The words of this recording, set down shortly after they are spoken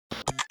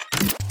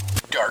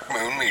Dark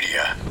Moon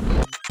Media.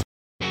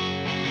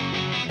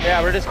 Yeah,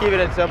 we're just keeping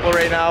it simple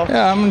right now.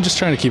 Yeah, I'm just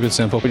trying to keep it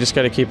simple. We just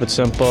got to keep it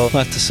simple. We'll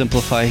have to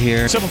simplify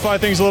here. Simplify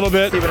things a little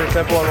bit. Keeping it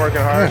simple and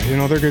working hard.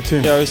 Yeah, they're a good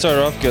team. Yeah, we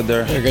started off good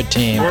there. They're a good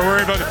team. We're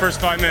worried about the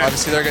first 5 minutes.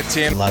 Obviously, they're a good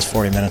team. The last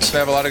 40 minutes. They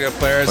have a lot of good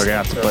players. We're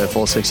going to have to play a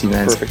full 60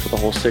 minutes. Perfect for the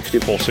whole 60.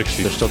 Full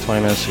 60. There's still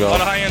 20 minutes to A go.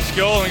 lot of high-end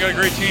skill, and they got a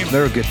great team.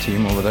 They're a good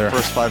team over there.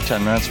 First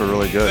 5-10 minutes were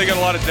really good. They got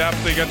a lot of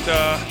depth. They got...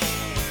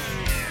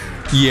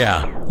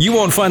 Yeah, you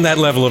won't find that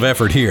level of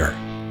effort here.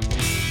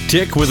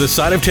 Tick with a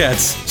side of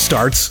Tets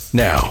starts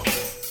now.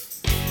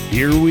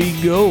 Here we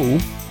go.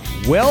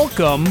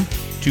 Welcome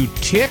to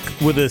Tick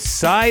with a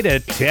Side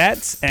of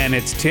Tets, and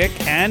it's Tick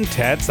and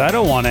Tets. I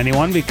don't want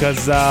anyone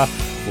because,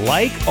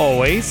 like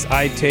always,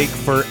 I take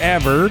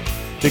forever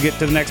to get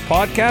to the next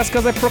podcast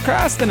because I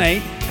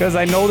procrastinate because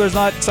I know there's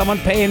not someone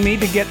paying me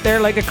to get there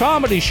like a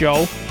comedy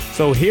show.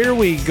 So here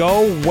we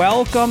go.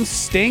 Welcome,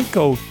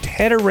 Stinko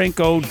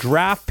Tetarenko,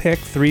 draft pick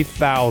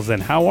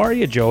 3000. How are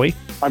you, Joey?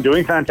 I'm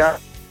doing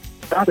fantastic.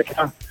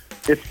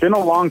 It's been a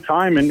long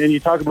time, and you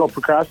talk about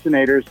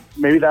procrastinators.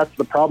 Maybe that's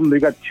the problem.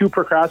 They've got two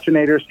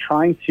procrastinators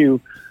trying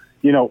to,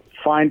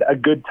 find a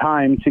good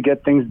time to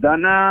get things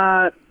done.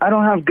 I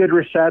don't have good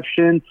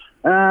reception.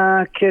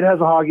 Kid has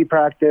a hockey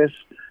practice.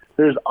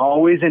 There's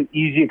always an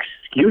easy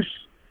excuse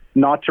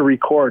not to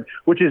record,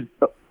 which is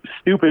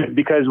stupid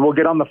because we'll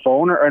get on the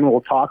phone and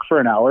we'll talk for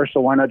an hour.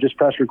 So why not just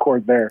press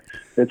record there?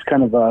 It's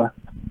kind of a...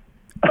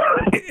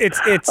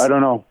 it's I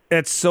don't know.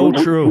 It's so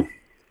true.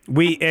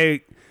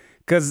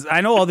 Because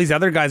I know all these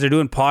other guys are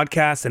doing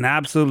podcasts and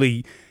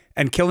absolutely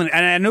and killing it.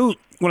 And I knew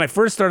when I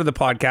first started the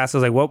podcast, I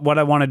was like, what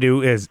I want to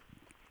do is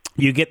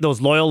you get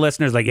those loyal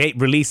listeners like, hey,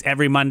 release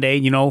every Monday,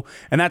 and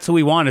that's what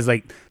we want is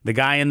like the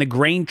guy in the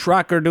grain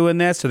truck are doing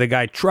this or the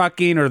guy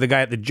trucking or the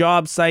guy at the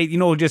job site,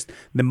 just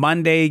the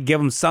Monday, give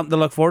them something to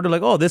look forward to.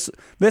 Like, oh, this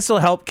will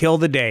help kill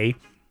the day.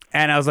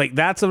 And I was like,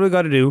 that's what we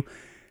got to do.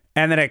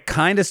 And then it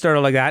kind of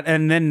started like that.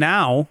 And then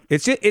now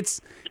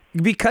it's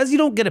because you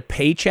don't get a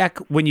paycheck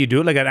when you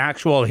do it, like an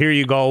actual, here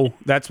you go.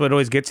 That's what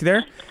always gets you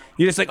there.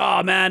 You're just like,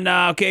 oh man,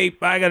 okay,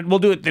 we'll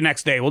do it the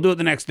next day. We'll do it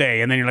the next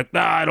day. And then you're like,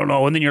 I don't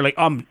know. And then you're like,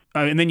 and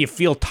then you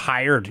feel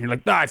tired. You're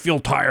like, I feel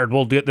tired.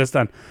 We'll get this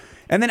done.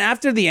 And then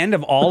after the end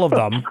of all of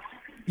them,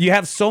 you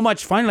have so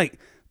much fun. Like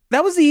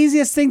that was the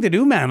easiest thing to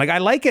do, man. Like I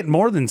like it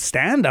more than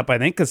stand up, I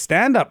think, because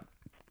stand up,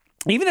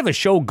 even if a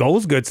show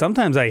goes good,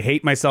 sometimes I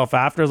hate myself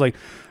after. I was like,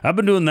 I've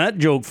been doing that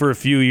joke for a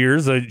few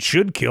years. It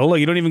should kill. Like,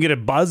 you don't even get a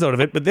buzz out of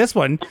it. But this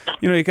one,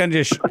 you kind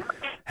of just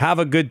have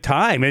a good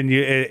time and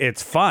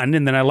it's fun.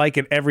 And then I like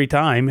it every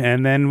time.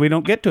 And then we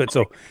don't get to it.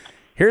 So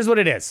here's what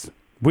it is.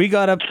 We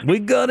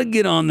gotta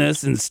get on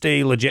this and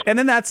stay legit. And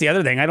then that's the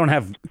other thing. I don't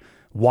have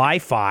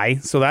Wi-Fi,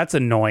 so that's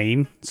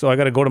annoying. So I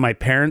got to go to my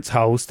parents'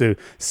 house to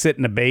sit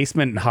in the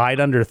basement and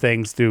hide under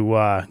things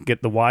to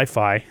get the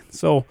Wi-Fi.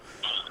 So...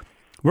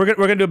 We're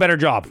gonna do a better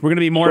job. We're gonna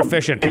be more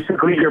efficient.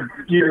 Basically,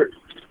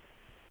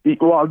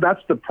 well,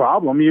 that's the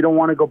problem. You don't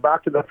want to go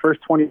back to the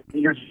first 20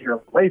 years of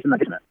your life in the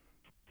basement.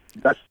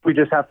 We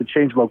just have to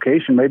change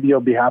location. Maybe you'll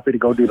be happy to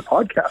go do the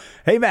podcast.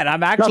 Hey man,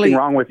 I'm actually nothing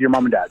wrong with your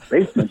mom and dad's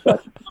basement.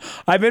 But...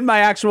 I'm in my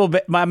actual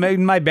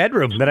in my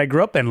bedroom that I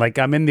grew up in. Like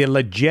I'm in the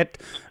legit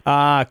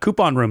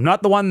coupon room,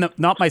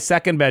 not my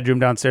second bedroom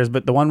downstairs,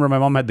 but the one where my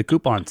mom had the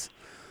coupons.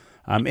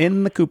 I'm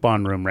in the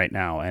coupon room right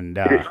now, and.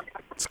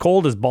 It's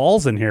cold as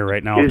balls in here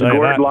right now. Is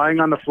Gord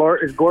lying on the floor?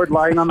 Is Gord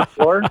lying on the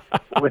floor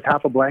with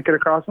half a blanket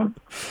across him?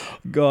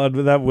 God,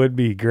 that would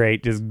be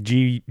great. Just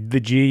the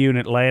G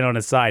unit laying on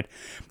his side.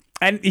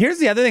 And here's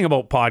the other thing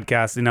about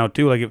podcasting now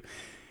too. Like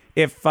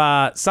if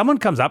someone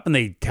comes up and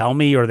they tell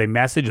me or they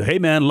message, hey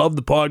man, love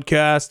the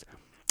podcast.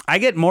 I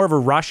get more of a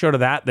rush out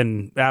of that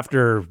than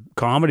after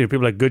comedy.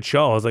 People are like, good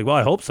show. I was like, well,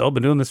 I hope so. I've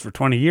been doing this for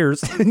 20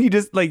 years. And you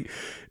just like,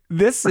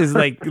 this is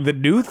like the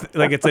new,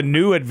 like it's a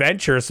new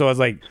adventure. So I was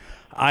like,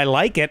 I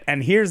like it.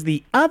 And here's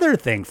the other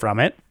thing from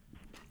it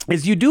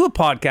is you do a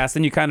podcast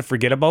and you kind of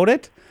forget about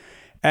it.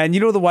 And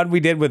the one we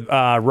did with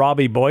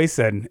Robbie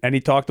Boyson, and he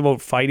talked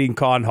about fighting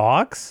Con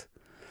Hawks.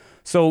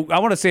 So I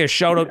want to say a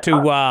shout out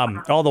to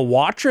all the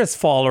Watrous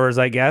followers,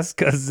 I guess,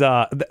 because,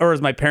 or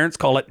as my parents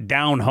call it,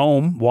 down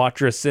home,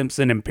 Watrous,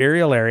 Simpson,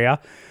 Imperial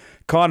area.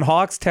 Con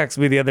Hawks texted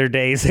me the other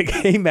day. He's like,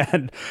 hey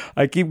man,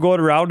 I keep going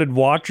around in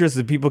Watrous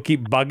and people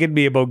keep bugging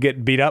me about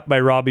getting beat up by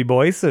Robbie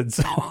Boyson.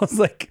 So I was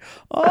like,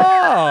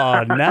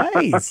 oh,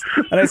 nice.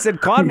 And I said,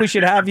 Con, we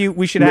should have you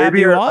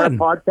on.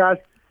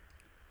 Podcast.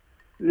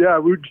 Yeah,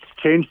 we would just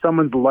change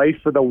someone's life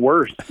for the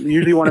worse. We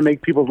usually want to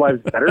make people's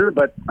lives better,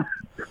 but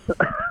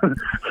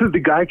the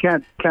guy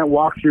can't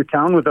walk through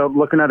town without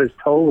looking at his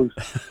toes.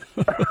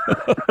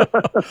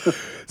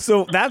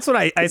 So that's what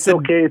I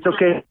said. It's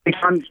okay.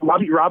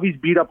 Robbie's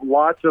beat up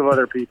lots of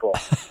other people.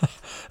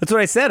 That's what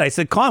I said. I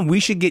said, Con,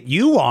 we should get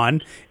you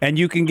on, and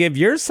you can give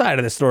your side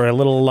of the story, a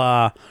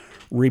little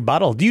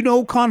rebuttal. Do you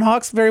know Con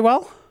Hawks very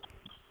well?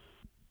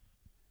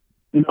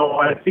 No,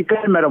 I think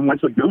I met him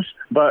once with Goose,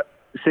 but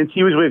since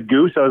he was with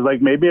Goose, I was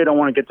like, maybe I don't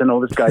want to get to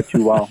know this guy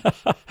too well.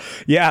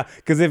 Yeah,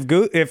 because if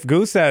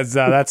Goose says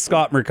that's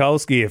Scott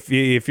Murkowski,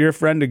 if you're a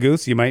friend of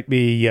Goose, you might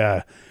be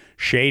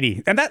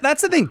shady. And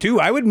that's the thing too.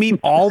 I would meet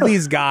all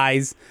these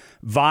guys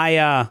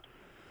via.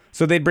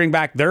 So they'd bring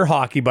back their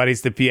hockey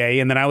buddies to PA,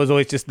 and then I was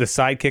always just the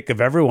sidekick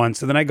of everyone.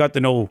 So then I got to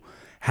know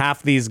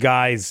half these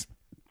guys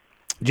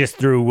just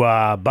through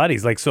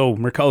buddies. Like, so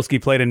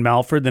Murkowski played in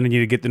Melford, then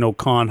you get to know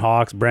Con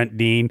Hawks, Brent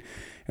Dean,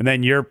 and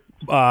then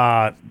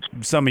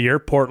some of your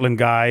Portland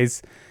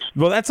guys.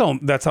 Well, that's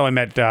how I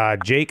met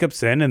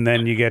Jacobson, and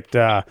then you get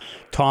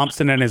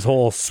Thompson and his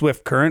whole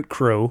Swift Current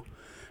crew.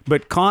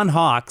 But Con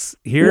Hawks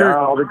here, yeah,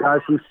 all the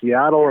guys from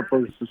Seattle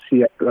opposed to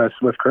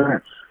Swift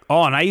Current.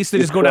 Oh, and I used to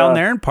just go down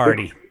there and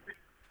party.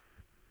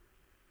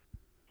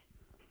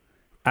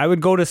 I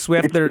would go to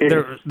Swift. There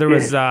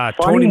was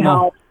Tony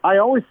Mo. I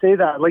always say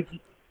that. Like,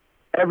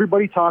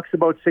 everybody talks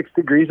about 6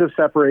 degrees of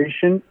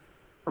separation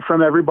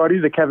from everybody,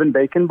 the Kevin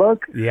Bacon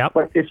book. Yep.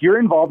 But if you're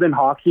involved in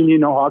hockey and you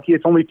know hockey,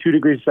 it's only 2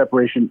 degrees of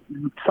separation.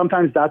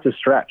 Sometimes that's a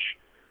stretch.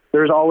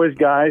 There's always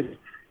guys,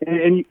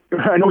 and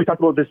I know we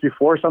talked about this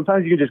before,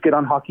 sometimes you can just get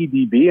on Hockey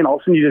DB and all of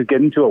a sudden you just get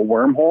into a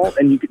wormhole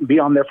and you can be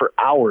on there for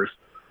hours.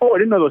 Oh, I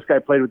didn't know this guy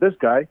played with this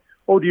guy.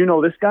 Oh, do you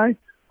know this guy?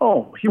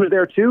 Oh, he was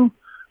there too?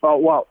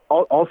 Well,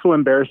 also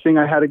embarrassing,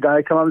 I had a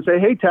guy come up and say,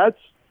 "Hey, Tets,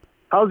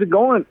 how's it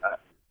going?"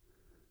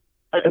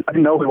 I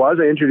didn't know who he was.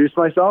 I introduced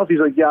myself. He's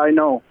like, "Yeah, I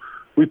know.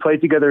 We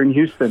played together in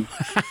Houston."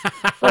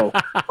 Oh.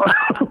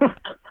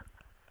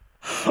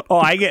 Oh,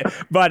 I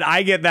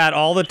get that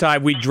all the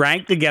time. We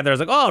drank together. I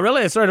was like, "Oh,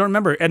 really? Sorry, I don't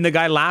remember." And the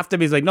guy laughed at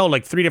me. He's like, "No,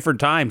 like 3 different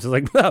times." I was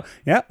like, "Well,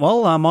 yeah,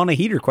 well, I'm on a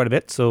heater quite a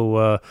bit,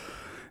 so."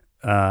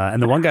 And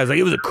the one guy was like,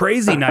 "It was a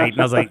crazy night," and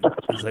I was like,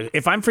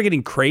 "If I'm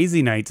forgetting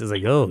crazy nights," I was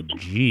like, "Oh,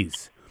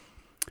 geez."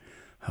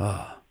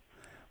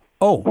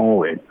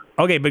 Oh,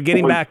 okay. But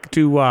getting back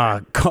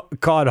to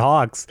Cod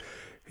Hawks,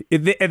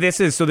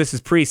 this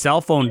is pre-cell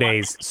phone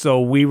days.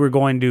 So we were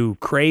going to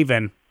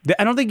Craven.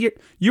 I don't think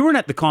you weren't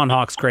at the Con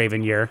Hawks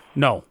Craven year.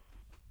 No.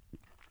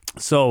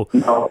 So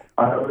no,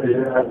 I was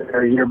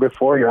a year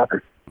before. I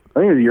think it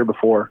was a year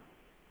before.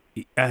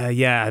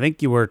 Yeah, I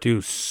think you were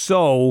too.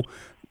 So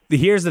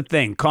here's the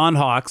thing: Con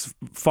Hawks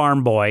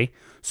farm boy.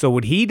 So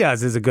what he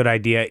does is a good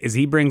idea. Is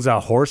he brings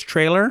a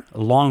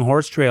long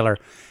horse trailer,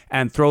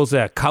 and throws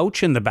a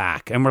couch in the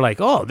back. And we're like,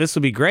 oh, this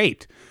will be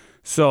great.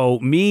 So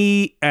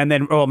me and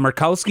then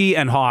Murkowski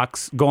and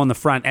Hawks go in the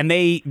front. And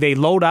they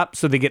load up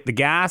so they get the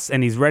gas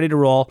and he's ready to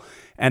roll.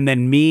 And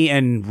then me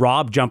and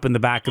Rob jump in the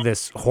back of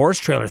this horse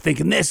trailer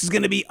thinking this is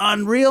going to be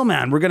unreal,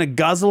 man. We're going to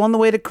guzzle on the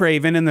way to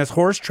Craven in this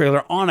horse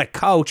trailer on a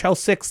couch. How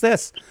sick's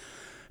this?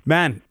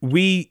 Man,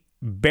 we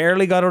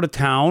barely got out of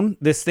town.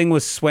 This thing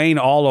was swaying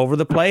all over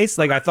the place.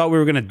 Like I thought we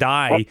were going to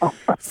die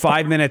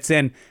 5 minutes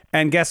in.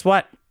 And guess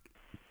what?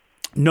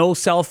 No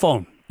cell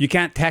phone. You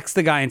can't text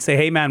the guy and say,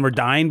 "Hey man, we're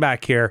dying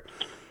back here."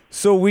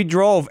 So we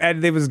drove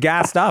and it was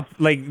gassed up.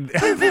 Like, and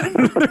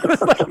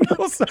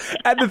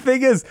the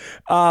thing is,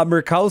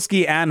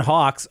 Murkowski and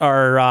Hawks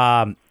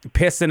are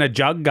piss in a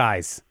jug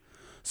guys.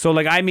 So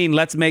like, I mean,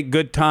 let's make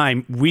good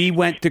time. We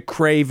went to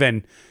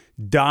Craven,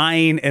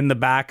 dying in the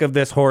back of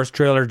this horse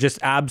trailer, just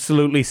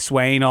absolutely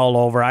swaying all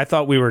over. I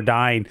thought we were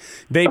dying.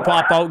 They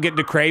pop out, get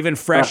to Craven,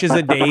 fresh as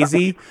a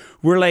daisy.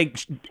 We're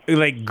like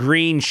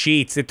green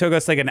sheets. It took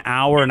us like an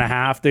hour and a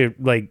half to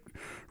like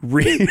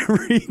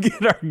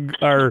get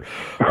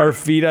our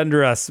feet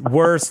under us.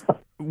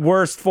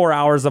 Worst 4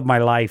 hours of my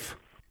life.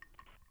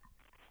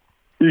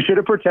 You should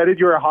have pretended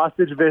you were a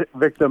hostage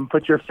victim.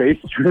 Put your face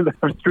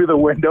through the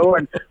window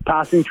and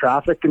passing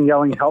traffic and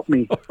yelling, "Help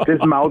me!"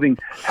 Just mouthing,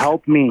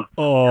 "Help me!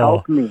 Oh,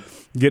 help me!"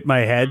 Get my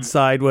head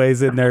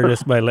sideways in there.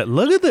 Just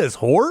look at this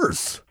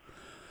horse.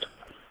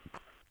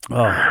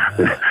 Oh,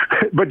 man.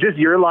 But just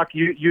your luck,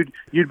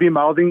 you'd be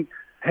mouthing,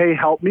 "Hey,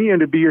 help me,"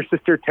 and it'd be your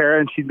sister Tara,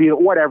 and she'd be,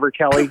 "Whatever,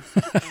 Kelly."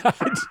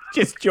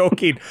 Just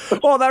joking.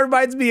 Oh, that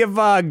reminds me of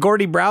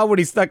Gordie Brown when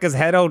he stuck his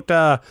head out.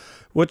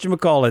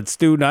 Whatchamacallit,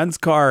 Stu Nunn's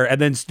car,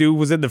 and then Stu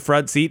was in the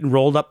front seat and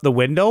rolled up the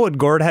window, and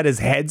Gord had his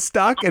head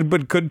stuck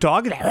but couldn't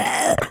talk.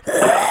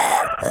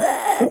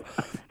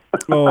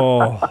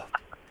 Oh,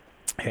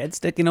 head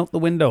sticking out the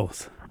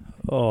windows.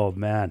 Oh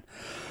man.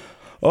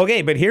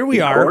 Okay, but here we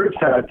are. Gord's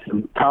had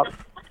some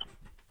tough.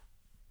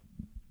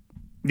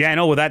 Yeah, I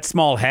know. With that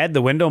small head,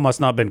 the window must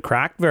not have been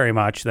cracked very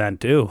much then,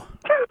 too.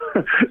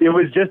 It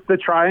was just the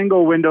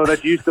triangle window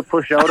that you used to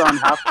push out on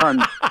half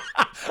tons.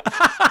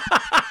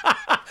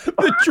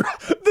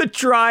 The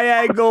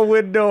triangle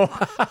window.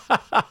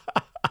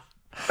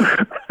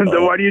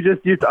 The one you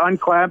just used to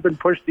unclamp and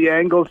push the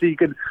angle so you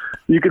could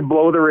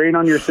blow the rain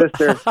on your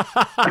sister.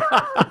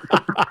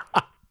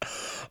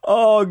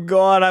 Oh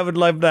God, I would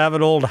love to have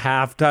an old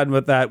half ton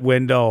with that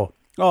window.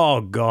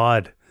 Oh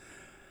God.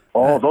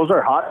 Oh, those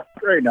are hot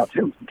right now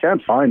too. You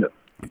can't find it.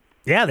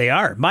 Yeah, they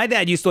are. My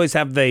dad used to always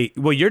have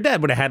your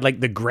dad would have had like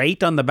the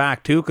grate on the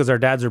back too, because our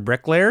dads are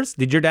bricklayers.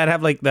 Did your dad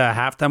have like the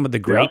half ton with the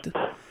grate?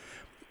 Yeah.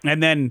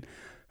 And then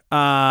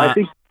I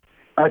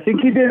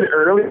think he did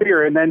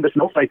earlier, and then the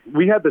snowflake.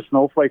 We had the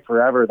snowflake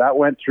forever. That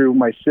went through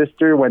my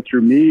sister, went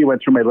through me,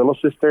 went through my little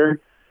sister,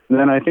 and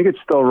then I think it's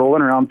still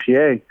rolling around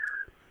PA.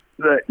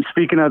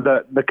 Speaking of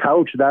the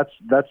couch, that's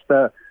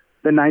the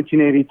the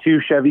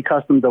 1982 Chevy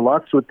Custom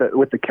Deluxe with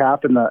the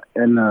cap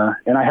and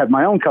I had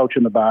my own couch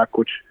in the back,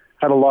 which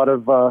had a lot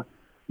of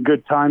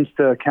good times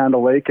to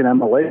Candle Lake and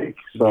Emma Lake.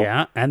 So,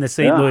 yeah, and the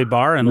St. Louis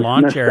bar and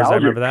lawn chairs. I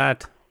remember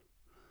that.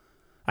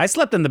 I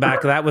slept in the back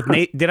of that with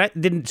Nate.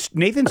 Didn't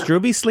Nathan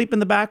Struby sleep in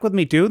the back with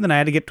me too? Then I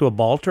had to get to a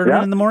ball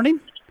tournament in the morning.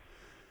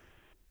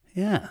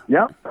 Yeah.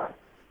 Yeah.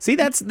 See,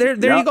 that's there.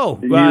 There you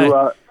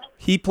go.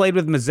 He played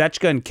with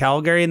Mazechka in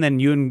Calgary, and then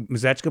you and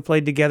Mazechka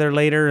played together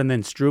later, and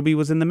then Struby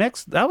was in the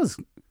mix. That was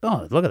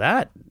look at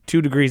that,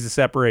 2 degrees of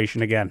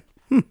separation again.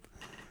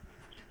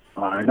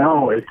 I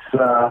know it's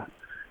a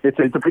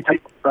pretty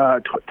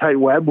tight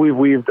web we've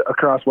weaved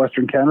across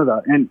Western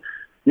Canada, and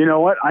you know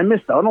what? I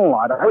missed out on a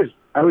lot.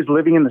 I was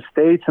living in the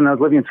States and I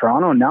was living in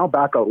Toronto, and now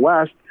back out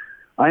west,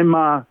 I'm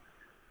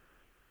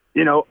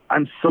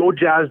so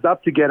jazzed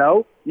up to get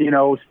out,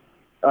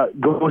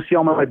 go see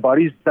all my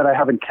buddies that I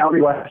have in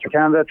Calgary, Western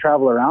Canada,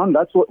 travel around.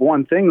 That's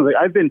one thing. Like,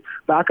 I've been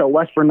back out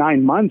west for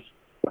 9 months.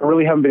 I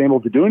really haven't been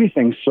able to do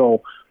anything.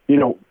 So,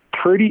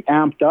 pretty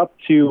amped up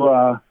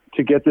to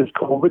get this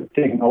COVID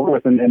thing over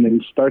with and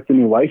then start the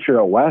new life here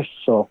out west.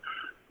 So,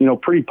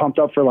 pretty pumped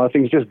up for a lot of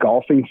things, just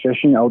golfing,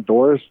 fishing,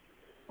 outdoors,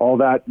 all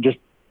that. Just,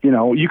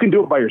 you can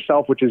do it by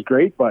yourself, which is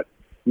great, but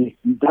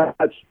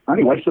that's,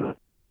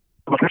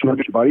 your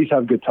buddies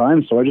have good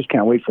times. So I just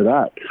can't wait for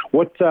that.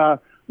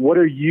 What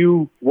are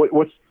you,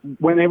 what's,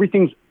 when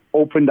everything's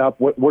opened up,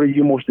 what are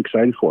you most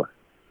excited for?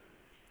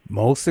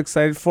 Most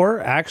excited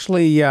for?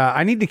 Actually,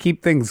 I need to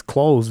keep things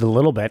closed a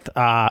little bit.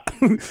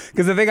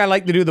 Because the thing I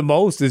like to do the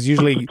most is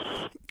usually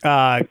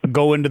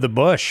go into the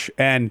bush.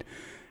 And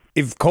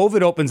if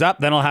COVID opens up,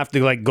 then I'll have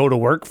to go to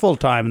work full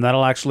time, and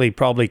that'll actually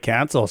probably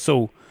cancel.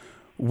 So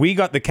we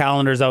got the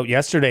calendars out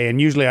yesterday,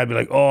 and usually I'd be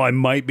like, oh, I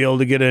might be able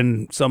to get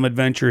in some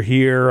adventure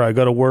here. I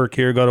got to work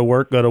here, got to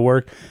work.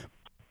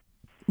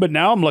 But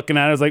now I'm looking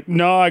at it, I was like,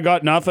 no, I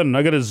got nothing.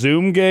 I got a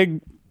Zoom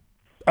gig.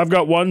 I've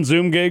got one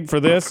Zoom gig for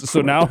this.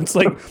 So now it's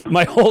like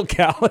my whole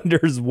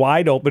calendar's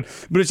wide open,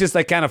 but it's just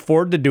I can't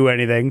afford to do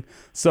anything.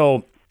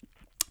 So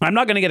I'm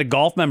not going to get a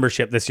golf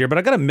membership this year, but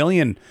I got 1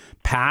 million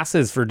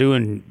passes for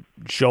doing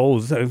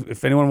shows.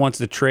 If anyone wants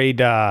to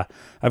trade,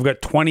 I've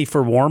got 20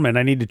 for Warman.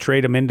 I need to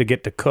trade them in to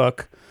get to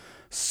Cook.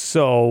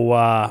 So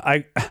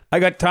I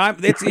got time.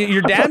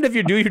 You're damned if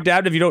you do, you're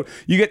damned if you don't.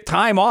 You get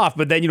time off,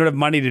 but then you don't have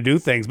money to do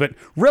things. But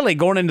really,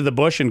 going into the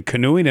bush and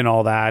canoeing and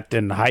all that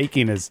and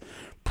hiking is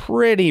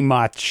pretty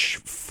much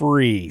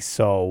free.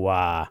 So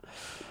I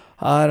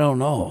don't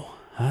know.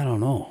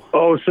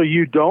 Oh, so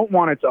you don't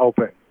want it to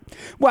open?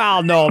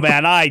 Well, no,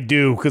 man, I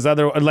do, because I'm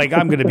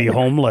going to be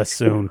homeless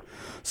soon,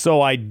 so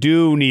I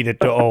do need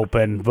it to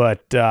open.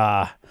 But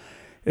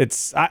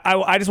it's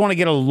I just want to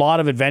get a lot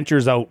of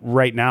adventures out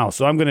right now.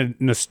 So I'm going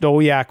to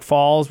Nastoyak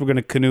Falls. We're going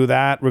to canoe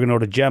that. We're going to go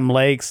to Gem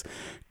Lakes,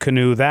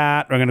 canoe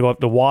that. We're going to go up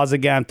to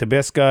Waasigan,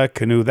 Tabisca,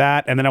 canoe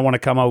that, and then I want to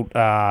come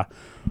out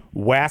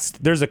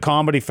west. There's a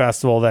comedy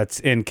festival that's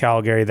in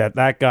Calgary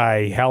that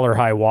guy Hell or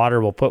High Water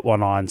will put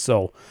one on.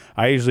 So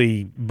I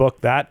usually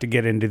book that to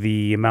get into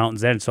the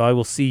Mountains End. So I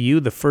will see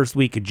you the first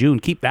week of June.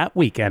 Keep that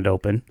weekend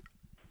open.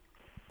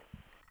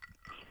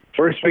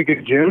 First week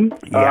of June?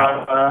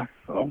 Yeah.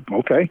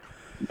 Okay.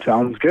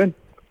 Sounds good.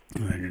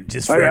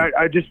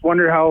 I just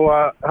wonder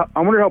how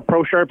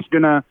Pro Sharp's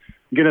gonna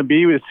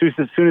be as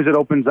soon as it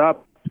opens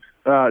up.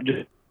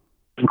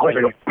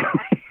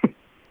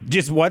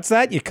 Just what's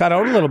that? You cut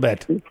out a little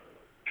bit.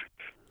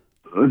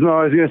 No,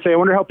 I was going to say, I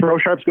wonder how Pro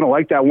Sharp's going to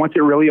like that. Once it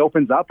really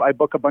opens up, I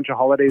book a bunch of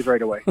holidays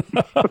right away.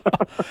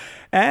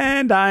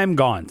 And I'm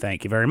gone.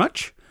 Thank you very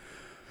much.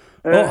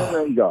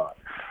 And gone.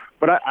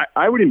 But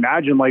I would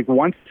imagine,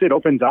 once it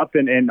opens up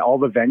and all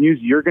the venues,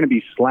 you're going to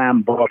be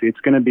slam booked. It's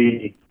going to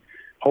be,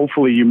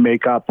 hopefully you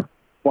make up.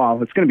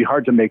 Well, it's going to be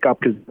hard to make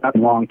up because that's a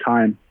long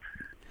time.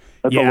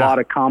 That's a lot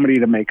of comedy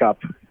to make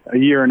up. A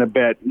year and a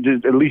bit.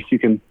 Just, at least you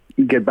can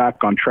get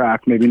back on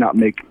track, maybe not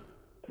make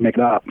it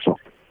up. So.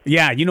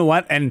 Yeah, you know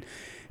what? And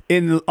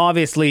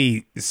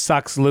obviously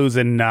sucks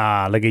losing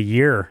a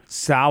year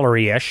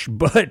salary-ish,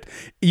 but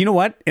you know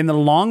what? In the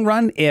long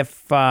run,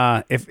 if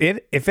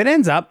it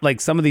ends up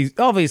like some of these,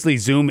 obviously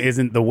Zoom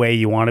isn't the way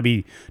you want to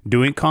be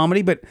doing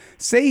comedy, but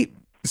say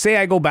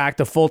I go back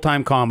to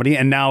full-time comedy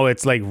and now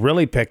it's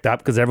really picked up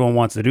because everyone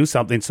wants to do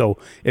something. So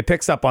it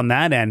picks up on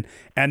that end.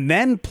 And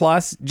then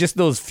plus just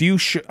those few,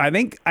 I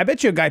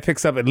bet you a guy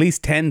picks up at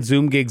least 10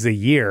 Zoom gigs a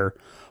year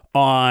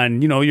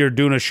on, you're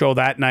doing a show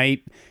that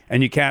night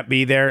and you can't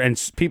be there.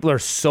 And people are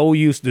so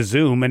used to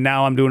Zoom. And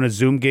now I'm doing a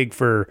Zoom gig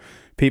for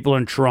people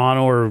in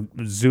Toronto or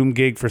Zoom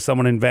gig for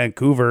someone in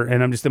Vancouver.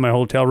 And I'm just in my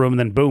hotel room and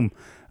then boom,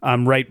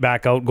 I'm right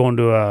back out going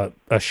to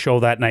a show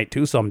that night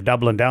too. So I'm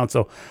doubling down.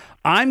 So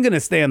I'm going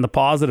to stay on the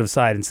positive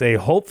side and say,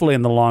 hopefully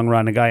in the long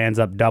run, a guy ends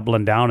up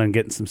doubling down and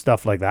getting some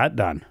stuff like that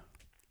done.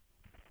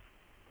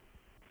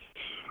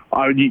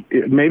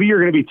 Maybe you're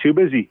going to be too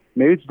busy.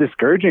 Maybe it's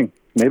discouraging.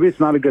 Maybe it's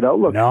not a good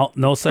outlook.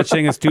 No such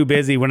thing as too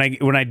busy. When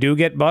I do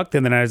get booked,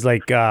 and then I was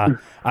like,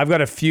 I've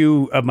got a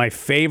few of my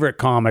favorite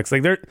comics.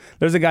 Like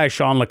there's a guy,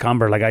 Sean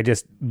LeCumber. Like I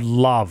just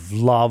love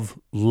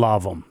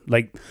him.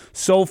 Like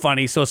so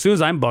funny. So as soon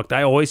as I'm booked,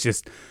 I always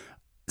just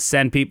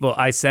send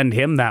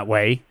him that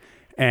way.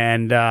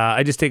 And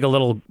I just take a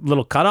little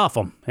cut off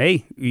him.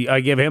 Hey, I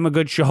give him a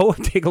good show,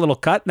 take a little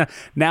cut.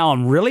 Now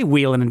I'm really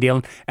wheeling and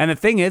dealing. And the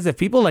thing is, if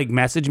people like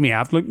message me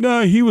after, like,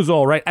 no, he was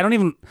all right. I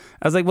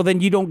was like, well, then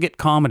you don't get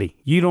comedy.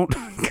 You don't,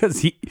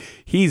 because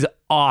he's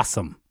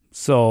awesome.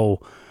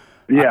 So.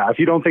 Yeah, if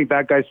you don't think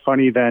that guy's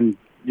funny, then,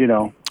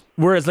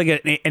 Whereas like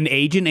an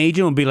agent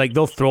will be like,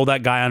 they'll throw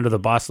that guy under the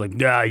bus. Like,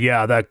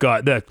 yeah, that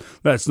guy,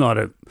 that's not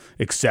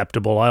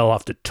acceptable. I'll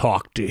have to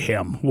talk to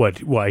him.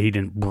 Why he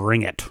didn't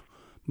bring it.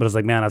 But it's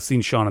like, man, I've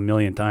seen Sean a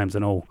million times. I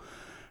know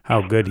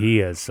how good he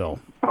is. So,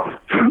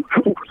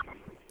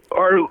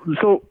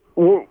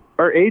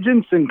 are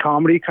agents in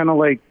comedy kind of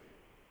like?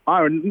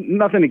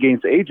 Nothing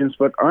against agents,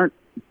 but aren't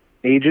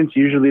agents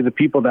usually the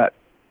people that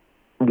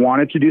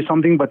wanted to do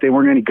something but they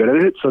weren't any good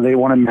at it, so they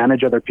want to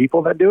manage other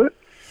people that do it?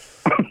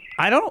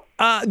 I don't.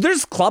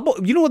 There's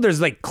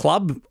there's like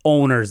club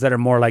owners that are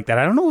more like that.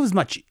 I don't know as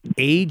much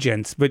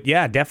agents, but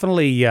yeah,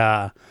 definitely.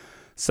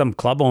 Some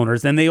club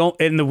owners, and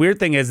the weird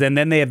thing is, and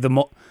then they have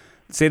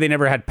say they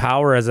never had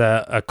power as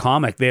a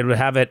comic, they would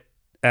have it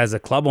as a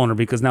club owner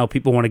because now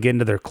people want to get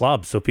into their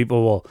club, so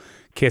people will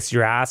kiss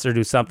your ass or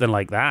do something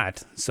like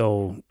that.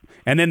 So,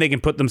 and then they can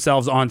put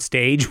themselves on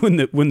stage when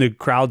the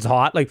crowd's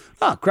hot, like,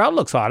 crowd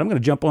looks hot, I'm going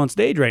to jump on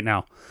stage right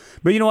now.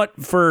 But you know what?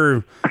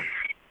 For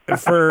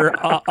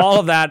all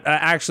of that,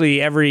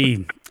 actually, I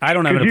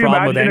don't have a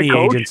problem with any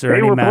agents or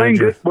any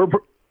manager.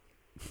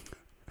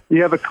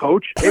 You have a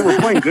coach. Hey, we're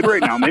playing good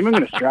right now. Maybe I'm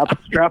going to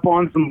strap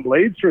on some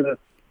blades for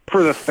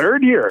the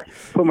third year.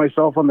 Put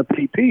myself on the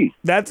PP.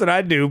 That's what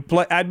I'd do.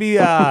 I'd be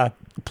a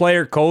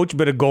player coach,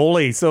 but a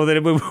goalie, so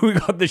that we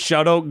got the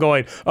shutout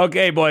going.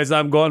 Okay, boys,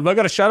 I'm going. I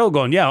got a shutout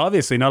going. Yeah,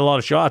 obviously not a lot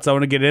of shots. I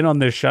want to get in on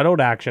this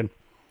shutout action.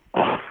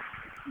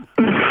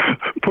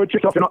 Put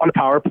yourself on a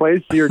power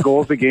play so your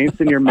goals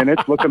against and your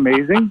minutes look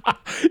amazing.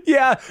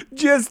 Yeah,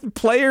 just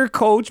player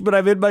coach, but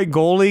I'm in my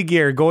goalie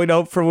gear going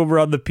out for when we're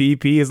on the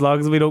PP. As long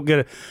as they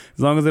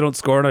don't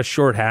score on us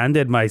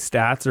shorthanded, my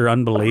stats are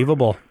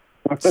unbelievable.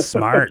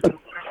 Smart.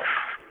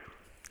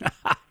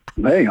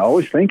 Hey, I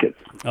always think it.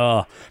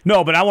 No,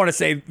 but I want to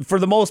say, for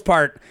the most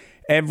part,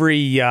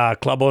 every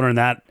club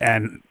owner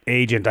and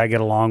agent I get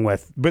along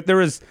with. But there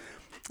was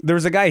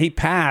a guy, he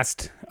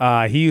passed.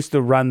 He used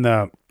to run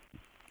the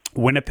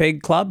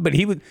Winnipeg club, but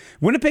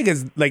Winnipeg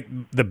is like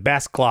the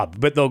best club,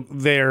 but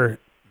they're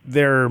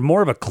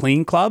more of a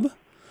clean club.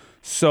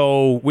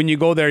 So when you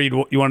go there,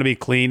 you want to be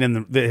clean.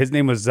 And his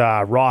name was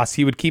Ross.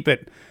 He would keep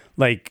it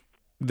like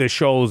the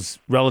shows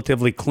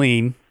relatively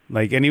clean.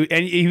 Like, and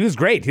he was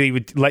great. He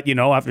would let you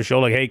know after the show,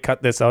 like, hey,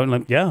 cut this out. And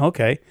like, yeah,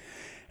 okay.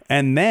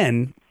 And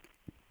then,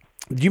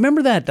 do you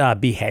remember that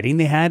beheading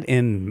they had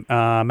in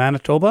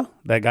Manitoba?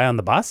 That guy on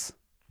the bus?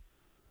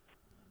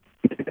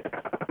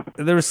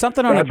 There was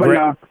something on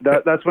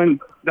that's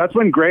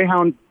when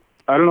Greyhound.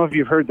 I don't know if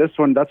you've heard this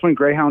one. That's when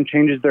Greyhound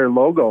changes their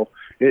logo.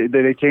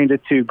 They changed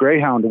it to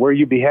Greyhound. Where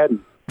you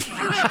beheading?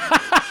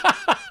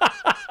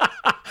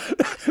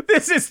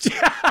 This is.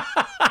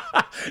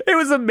 It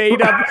was a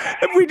made up.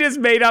 We just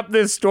made up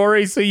this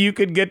story so you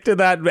could get to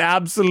that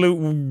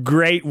absolute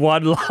great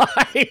one line.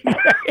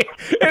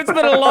 It's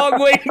been a long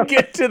way to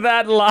get to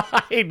that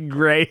line,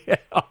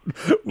 Greyhound.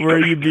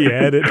 Where you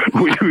beheaded?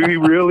 We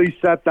really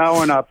set that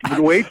one up.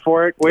 Wait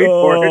for it.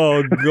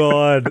 Oh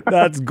God,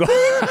 that's good.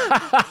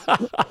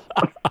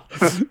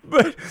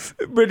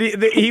 but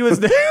he was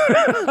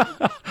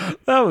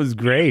that was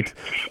great.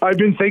 I've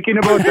been thinking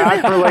about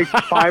that for like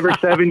 5 or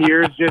 7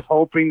 years, just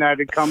hoping that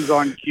it comes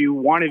on cue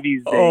one of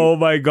these days. Oh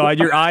my God,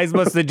 your eyes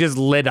must have just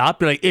lit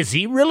up. You're like, is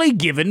he really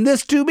giving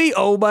this to me?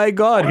 Oh my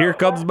God, here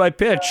comes my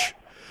pitch.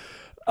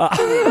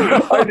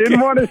 I didn't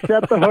want to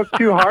set the hook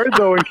too hard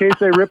though, in case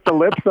I rip the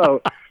lips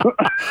out.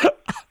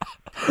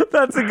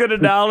 That's a good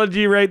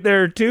analogy right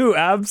there too.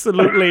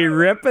 Absolutely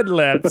ripping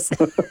lips.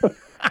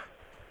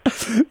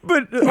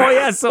 But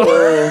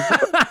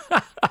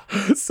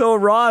so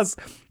Ross,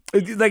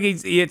 like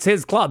it's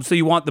his club, so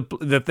you want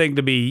the thing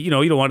to be, you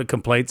don't want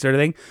complaints or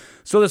anything.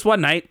 So this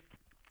one night,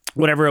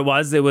 whatever it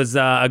was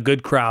a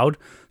good crowd.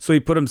 So he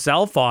put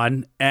himself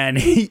on, and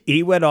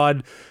he went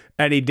on,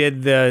 and he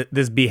did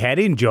this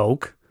beheading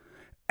joke.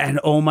 And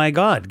oh my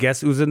God,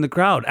 guess who's in the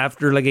crowd?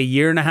 After like a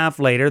year and a half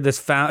later, this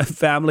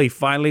family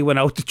finally went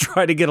out to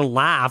try to get a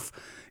laugh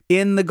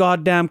in the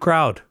goddamn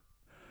crowd.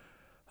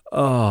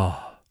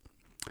 Oh.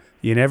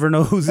 You never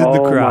know who's in the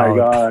crowd. Oh,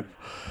 my God.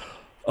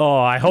 Oh,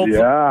 I hope.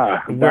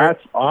 Yeah,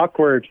 that's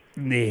awkward.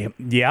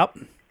 Yep.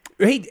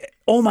 Hey,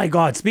 oh, my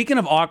God. Speaking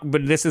of awkward,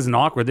 but this isn't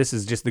awkward. This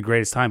is just the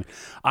greatest time.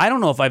 I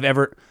don't know if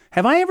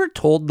have I ever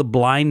told the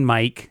Blind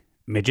Mike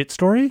midget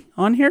story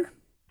on here?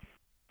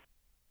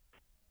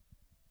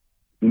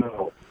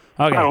 No.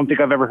 Okay. I don't think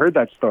I've ever heard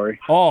that story.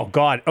 Oh,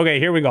 God. Okay,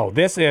 here we go.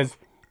 This is,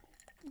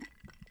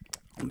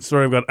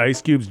 Sorry, I've got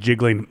ice cubes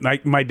jiggling.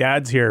 My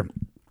dad's here,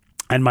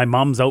 and my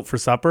mom's out for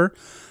supper.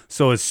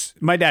 So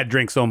my dad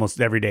drinks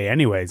almost every day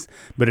anyways.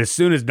 But as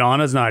soon as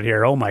Donna's not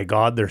here, oh my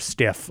God, they're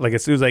stiff. Like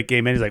as soon as I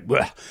came in, he's like,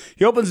 "Bleh."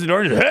 He opens the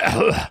door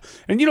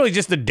and he's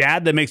just a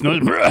dad that makes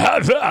noise.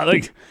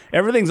 Like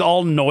everything's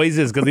all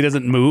noises because he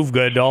doesn't move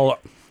good. All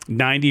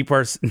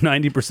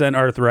 90%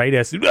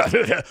 arthritis.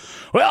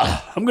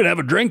 Well, I'm going to have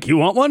a drink. You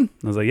want one?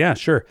 I was like, yeah,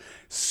 sure.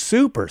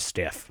 Super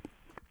stiff.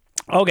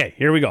 Okay,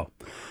 here we go.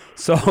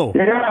 So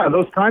yeah,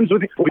 those times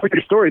with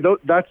your story,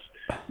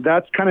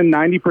 that's kind of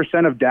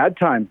 90% of dad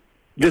time.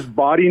 Just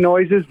body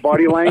noises,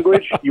 body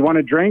language. You want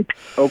a drink?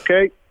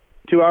 Okay.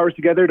 2 hours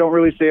together, don't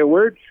really say a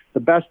word.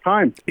 The best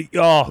time.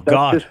 Oh,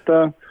 God. Just,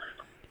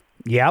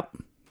 yep.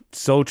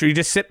 So true. You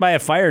just sit by a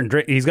fire and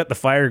drink. He's got the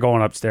fire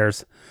going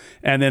upstairs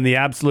and then the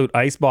absolute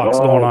ice box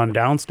going on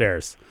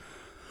downstairs.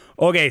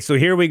 Okay, so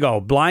here we go.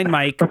 Blind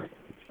Mike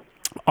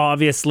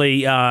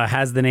obviously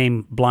has the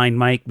name Blind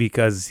Mike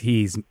because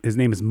his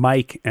name is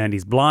Mike and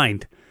he's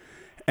blind.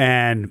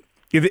 And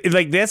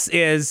like this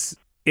is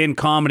in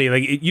comedy,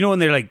 like when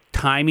they're like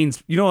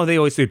timings, how they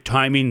always say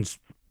timing's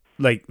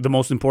like the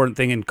most important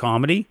thing in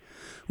comedy,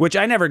 which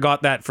I never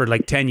got that for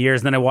like 10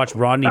 years. And then I watched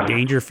Rodney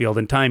Dangerfield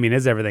and timing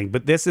is everything.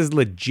 But this is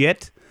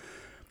legit.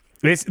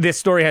 This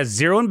story has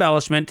zero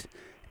embellishment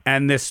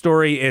and this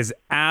story is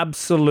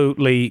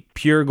absolutely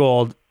pure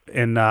gold.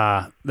 And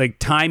like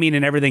timing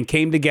and everything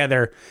came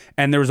together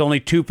and there was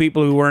only two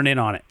people who weren't in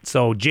on it.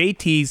 So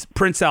JT's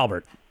Prince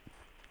Albert.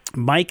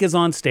 Mike is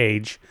on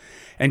stage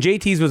and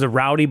JT's was a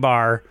rowdy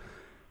bar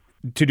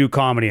to do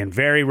comedy and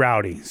very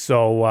rowdy.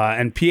 So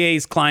and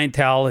PA's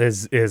clientele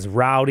is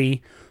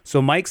rowdy.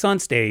 So Mike's on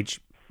stage,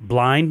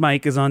 blind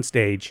Mike is on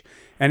stage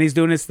and he's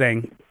doing his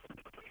thing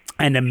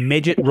and a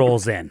midget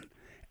rolls in.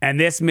 And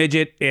this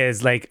midget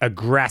is like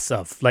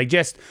aggressive, like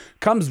just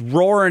comes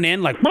roaring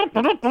in, like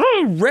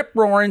rip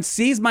roaring,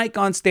 sees Mike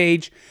on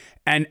stage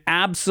and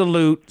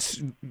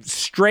absolute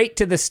straight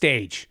to the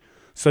stage.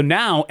 So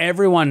now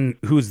everyone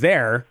who's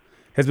there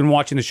has been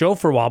watching the show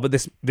for a while, but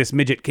this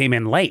midget came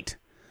in late.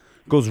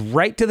 Goes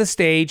right to the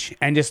stage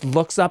and just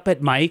looks up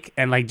at Mike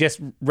and like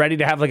just ready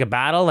to have like a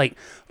battle. Like,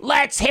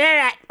 let's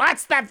hear it.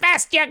 What's the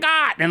best you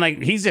got? And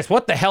like, he's just,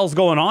 what the hell's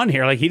going on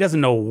here? Like, he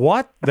doesn't know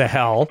what the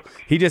hell.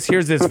 He just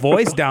hears this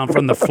voice down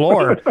from the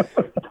floor.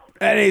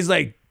 And he's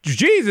like,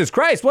 Jesus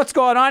Christ, what's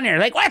going on here?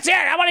 Like, let's hear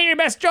it. I want to hear your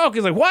best joke.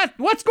 He's like, what?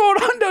 What's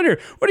going on down here?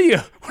 What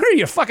are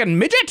you, fucking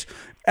midget?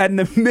 And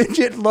the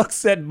midget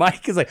looks at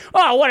Mike. Is like,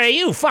 oh, what are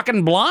you,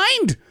 fucking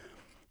blind?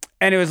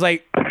 And it was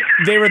like,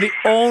 they were the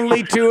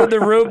only two in the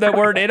room that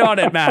weren't in on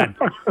it, man.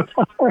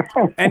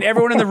 And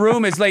everyone in the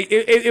room is like,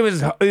 it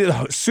was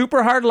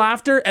super hard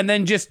laughter and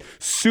then just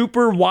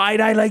super wide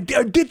eye, like,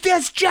 did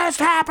this just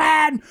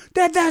happen?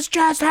 Did this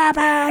just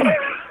happen?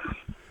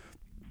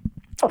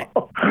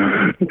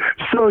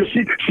 So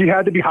she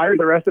had to be hired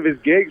the rest of his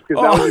gigs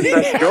because that was his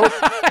best joke.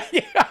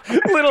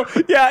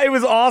 It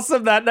was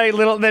awesome that night.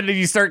 Then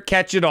you start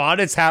catching on.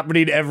 It's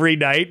happening every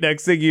night.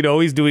 Next thing you know,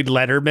 he's doing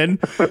Letterman.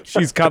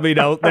 She's coming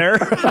out there.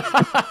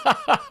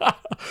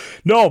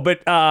 No,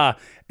 but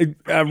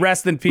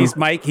rest in peace,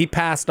 Mike. He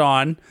passed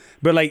on.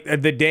 But like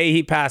the day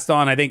he passed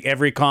on, I think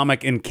every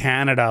comic in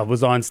Canada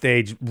was on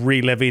stage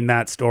reliving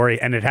that story,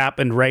 and it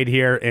happened right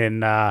here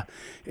in PA.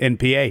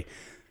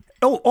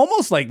 Oh,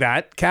 almost like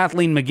that.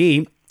 Kathleen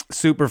McGee,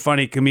 super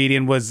funny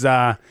comedian, was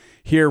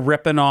here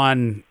ripping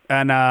on,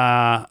 and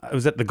it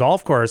was at the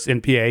golf course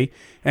in PA,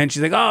 and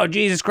she's like, "Oh,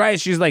 Jesus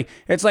Christ!" She's like,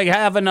 "It's like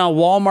having a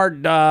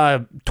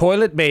Walmart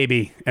toilet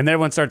baby," and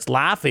everyone starts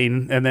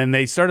laughing, and then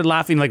they started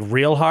laughing like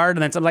real hard,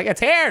 and then something like,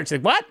 "It's here." She's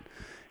like, "What?"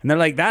 And they're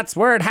like, "That's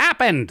where it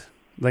happened,"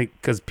 like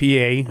because PA,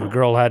 a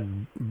girl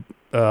had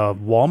a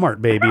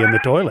Walmart baby in the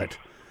toilet.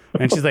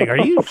 And she's like, "Are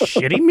you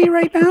shitting me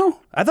right now?"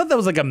 I thought that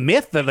was like a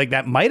myth that like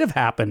that might have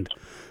happened.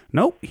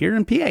 Nope, here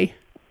in PA.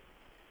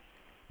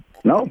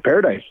 No,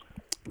 paradise.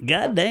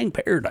 God dang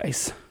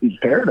paradise.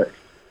 Paradise.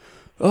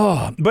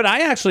 Oh, but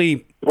I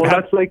actually... Well,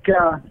 that's like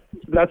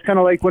that's kind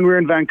of like when we were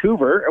in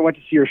Vancouver. I went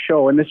to see your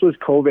show, and this was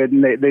COVID,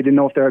 and they didn't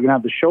know if they were going to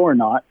have the show or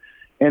not.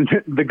 And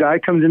the guy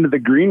comes into the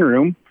green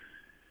room,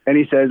 and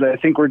he says, "I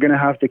think we're going to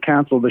have to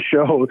cancel the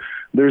show.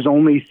 There's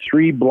only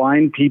 3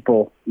 blind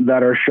people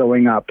that are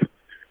showing up."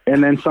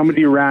 And then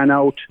somebody ran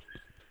out.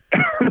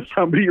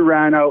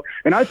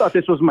 And I thought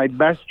this was my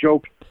best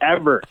joke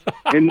ever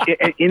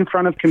in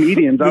front of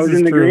comedians. I was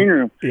in the green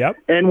room. Yep.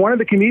 And one of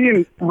the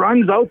comedians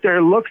runs out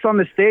there, looks on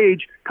the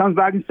stage, comes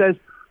back and says,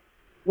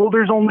 "Well,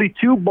 there's only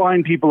 2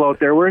 blind people out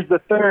there. Where's the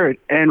third?"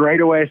 And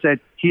right away I said,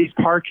 "He's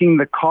parking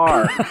the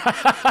car."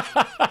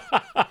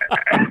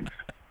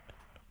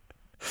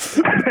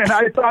 And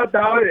I thought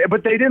that was,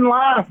 but they didn't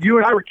laugh. You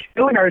and I were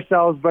killing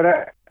ourselves, but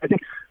I think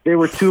they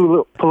were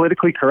too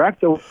politically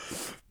correct. You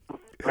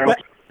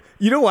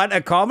know what? A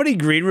comedy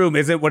green room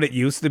isn't what it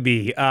used to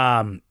be.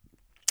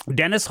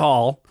 Dennis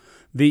Hall,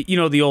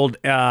 the old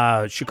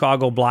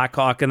Chicago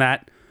Blackhawk and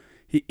that,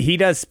 he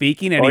does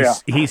speaking and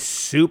he's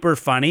super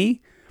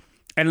funny.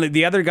 And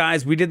the other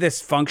guys, we did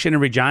this function in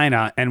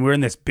Regina, and we're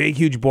in this big,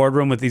 huge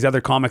boardroom with these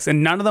other comics,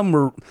 and none of them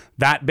were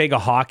that big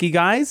of hockey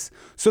guys.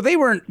 So they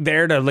weren't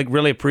there to like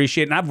really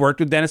appreciate it. And I've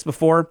worked with Dennis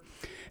before,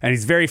 and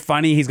he's very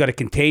funny. He's got a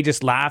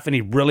contagious laugh, and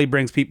he really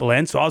brings people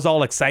in. So I was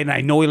all excited.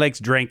 I know he likes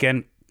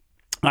drinking.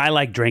 I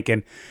like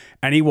drinking.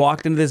 And he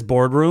walked into this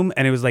boardroom,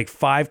 and it was like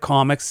 5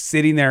 comics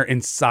sitting there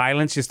in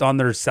silence, just on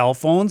their cell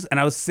phones. And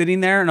I was sitting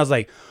there, and I was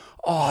like,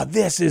 oh,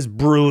 this is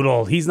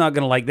brutal. He's not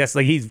going to like this.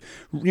 Like, he's,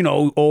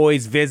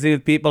 always visiting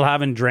with people,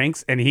 having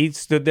drinks. And he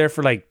stood there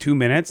for like 2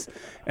 minutes,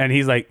 and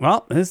he's like,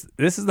 well, this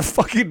is the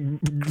fucking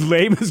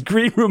lamest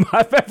green room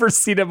I've ever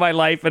seen in my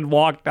life, and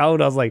walked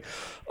out. I was like,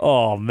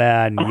 oh,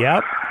 man,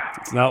 yep.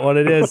 It's not what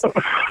it is.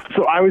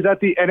 So I was at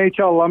the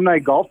NHL alumni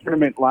golf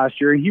tournament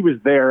last year, and he was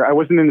there. I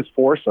wasn't in his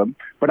foursome,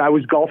 but I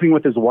was golfing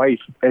with his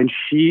wife, and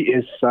she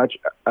is such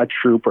a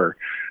trooper.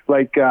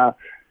 Like,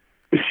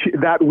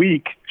 that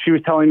week, she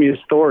was telling me a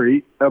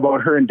story about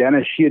her and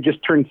Dennis. She had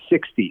just turned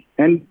 60,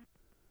 and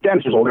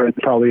Dennis is older,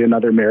 probably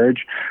another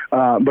marriage,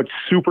 but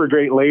super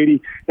great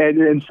lady.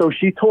 And so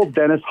she told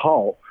Dennis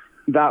Hull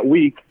that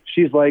week,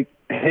 she's like,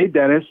 hey,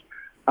 Dennis,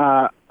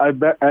 I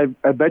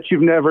bet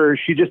you've never,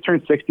 she just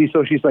turned 60.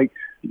 So she's like,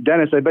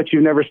 Dennis, I bet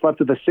you've never slept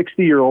with a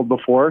 60-year-old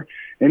before.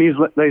 And he's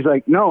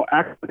like, no,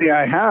 actually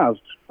I have.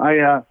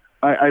 I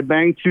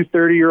banged 2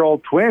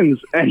 30-year-old twins.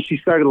 And she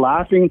started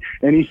laughing,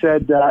 and she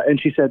said,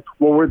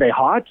 well, were they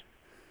hot?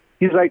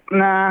 He's like,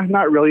 nah,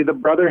 not really. The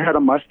brother had a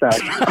mustache.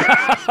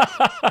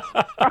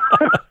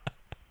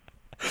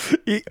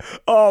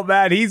 Oh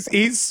man,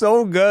 he's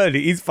so good.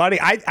 He's funny.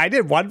 I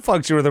did one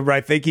function with him where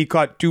I think he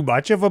caught too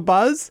much of a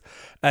buzz,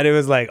 and it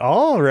was like,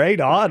 oh,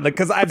 right on. Like,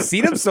 because I've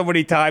seen him so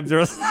many times where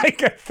I was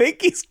like, I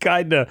think he's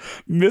kind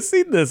of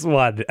missing this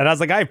one. And I was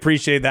like, I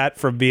appreciate that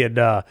from being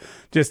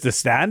just a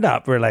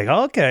stand-up. We're like,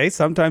 okay,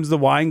 sometimes the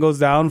wine goes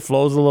down,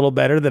 flows a little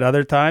better than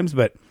other times,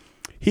 but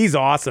he's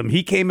awesome.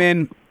 He came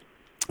in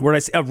where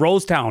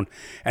Rosetown,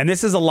 and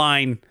this is a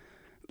line.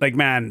 Like,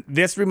 man,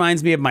 this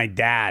reminds me of my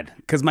dad,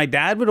 because my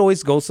dad would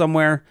always go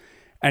somewhere,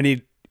 and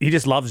he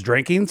just loves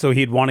drinking, so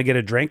he'd want to get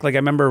a drink. Like, I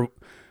remember,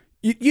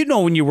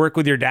 when you work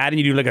with your dad and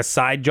you do like a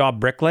side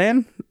job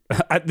bricklaying,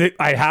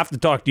 I have to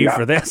talk to you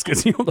for this,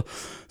 because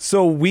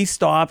so we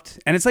stopped,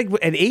 and it's like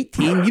at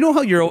 18,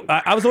 how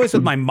I was always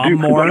with my mom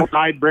more.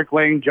 Side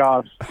bricklaying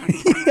jobs.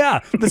 Yeah,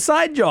 the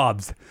side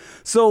jobs.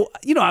 So,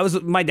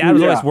 my dad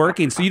was always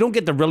working, so you don't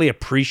get to really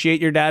appreciate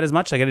your dad as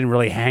much. Like, I didn't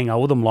really hang out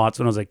with him lots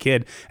when I was a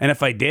kid, and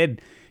if I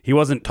did, he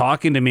wasn't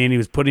talking to me, and he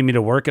was putting me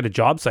to work at a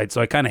job site.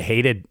 So I kind of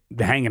hated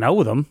hanging out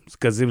with him,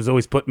 because he was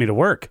always putting me to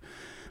work.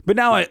 But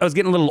now I was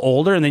getting a little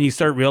older, and then you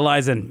start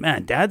realizing,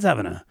 man, Dad's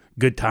having a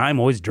good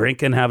time, always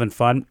drinking, having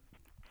fun.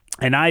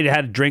 And I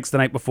had drinks the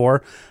night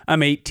before.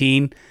 I'm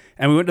 18,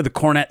 and we went to the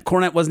Cornet.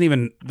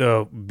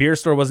 The beer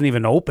store wasn't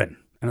even open.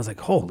 And I was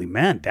like, holy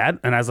man, Dad.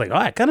 And I was like, oh,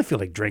 I kind of feel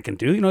like drinking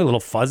too. A little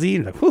fuzzy.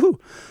 And like,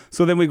 whoo.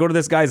 So then we go to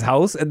this guy's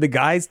house, and the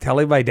guy's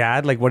telling my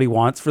dad like what he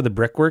wants for the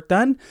brickwork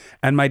done.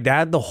 And my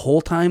dad, the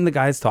whole time the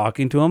guy's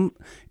talking to him,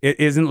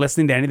 isn't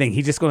listening to anything.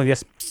 He's just going,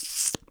 yes.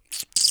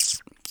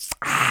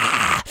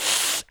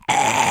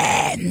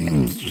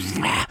 And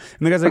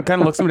the guy's like,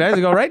 kind of looks at my dad.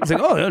 He's like, all right.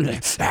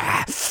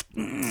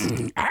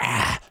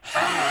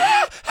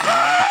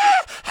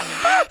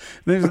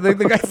 He's like,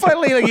 the guy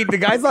finally, the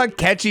guy's not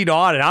catching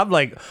on, and I'm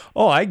like,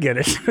 oh, I get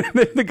it.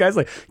 The guy's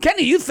like,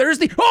 Kenny, you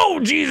thirsty? Oh,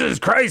 Jesus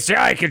Christ,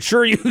 yeah, I could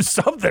sure use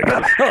something.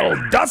 A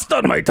little dust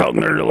on my tongue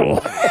there.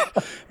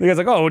 The guy's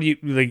like, oh, what do you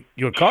like?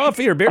 You a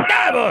coffee or beer?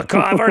 Nah,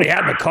 I've already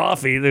had my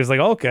coffee. There's like,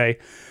 okay.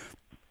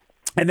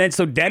 And then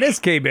so Dennis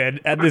came in,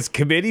 and this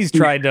committee's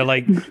trying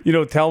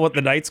to tell what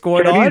the night's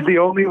going on. Kenny's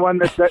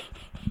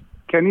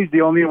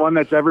the only one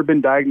that's ever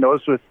been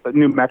diagnosed with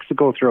New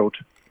Mexico throat.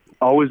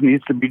 Always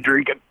needs to be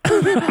drinking.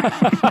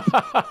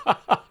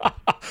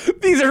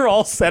 These are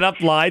all set up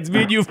lines.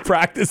 Me and you've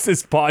practiced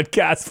this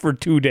podcast for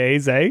 2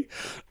 days, eh?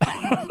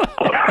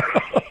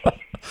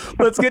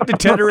 Let's get to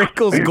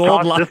Tederico's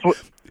gold line.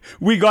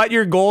 We got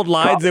your gold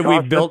lines, and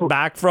we built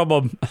back from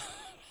them.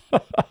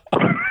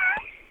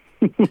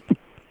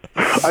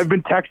 I've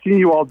been texting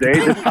you all day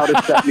just how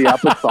to set me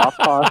up with soft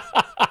toss.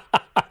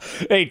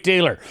 Hey,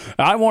 Taylor,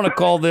 I want to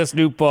call this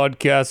new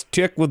podcast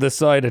Tick with a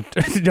Side of...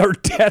 or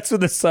Tets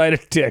with a Side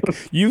of Tick.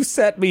 You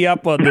set me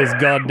up on this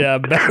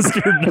goddamn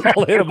bastard, and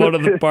I'll hit him out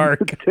of the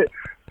park.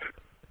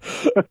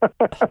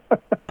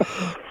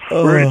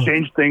 We're going to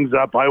change things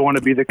up. I want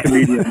to be the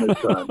comedian this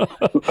time.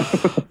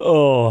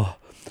 Oh...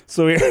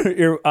 So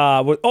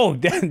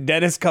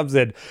Dennis comes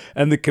in,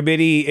 and the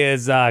committee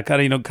is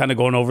kind of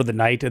going over the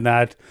night and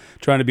that,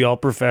 trying to be all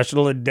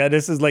professional. And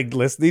Dennis is like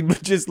listening,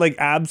 but just like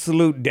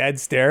absolute dead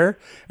stare.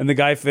 And the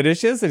guy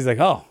finishes, and he's like,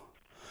 "Oh,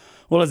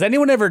 well, has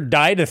anyone ever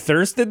died of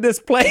thirst in this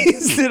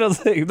place?" And I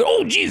was like,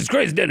 "Oh, Jesus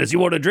Christ, Dennis, you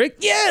want a drink?"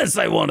 "Yes,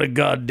 I want a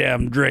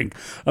goddamn drink.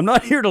 I'm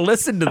not here to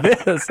listen to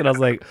this." And I was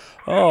like,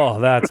 "Oh,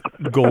 that's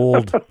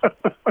gold."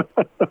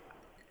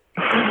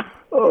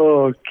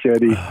 Oh,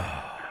 Kenny.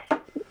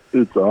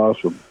 It's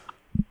awesome.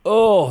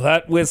 Oh,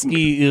 that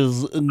whiskey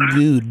is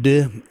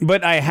good.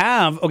 But I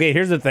have, okay,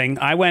 here's the thing.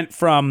 I went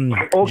from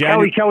Oh,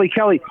 Kelly. got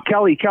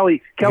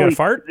a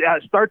fart?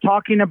 Start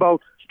talking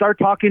about.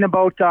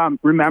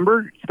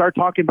 Remember? Start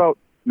talking about.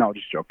 No,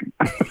 just joking.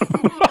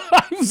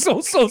 I'm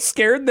so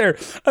scared there.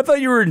 I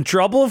thought you were in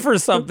trouble for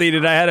something,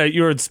 and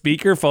you were on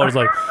speakerphone. I was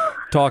like,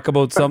 talk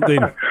about something.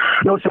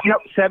 No,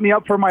 set me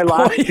up for my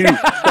last two.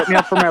 Set me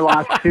up for my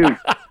last two.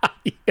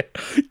 Yeah.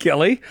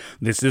 Kelly,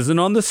 this isn't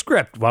on the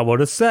script. Why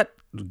would a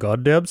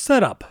goddamn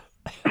setup?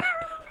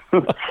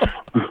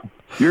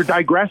 You're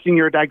digressing.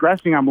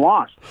 I'm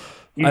lost.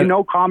 You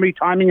know comedy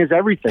timing is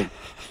everything.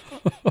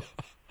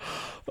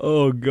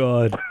 Oh,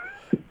 God.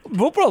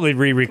 We'll probably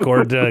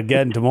re-record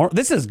again tomorrow.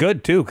 This is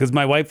good, too, because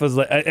my wife was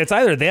like, it's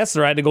either this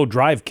or I had to go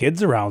drive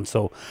kids around.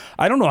 So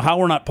I don't know how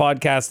we're not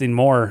podcasting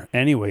more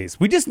anyways.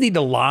 We just need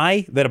to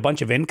lie that a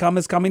bunch of income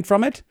is coming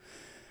from it.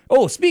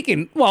 Oh,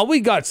 we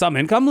got some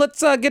income.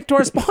 Let's get to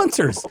our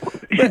sponsors.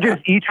 We should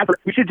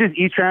just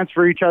each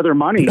transfer each other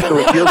money so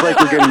it feels like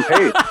we're getting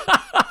paid.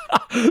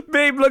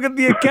 Babe, look at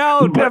the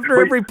account after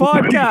every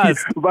podcast.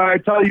 But I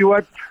tell you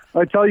what,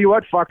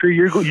 fucker,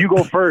 you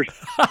go first.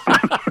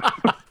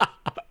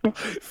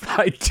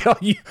 I tell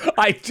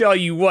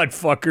you what,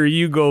 fucker,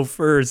 you go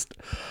first.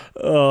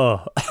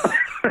 Oh.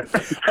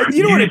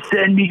 You know what?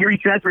 Send me your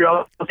transfer,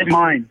 I'll send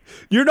mine.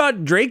 You're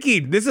not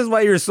drinking. This is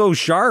why you're so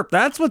sharp.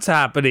 That's what's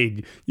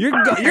happening. You're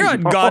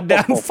on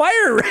goddamn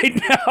fire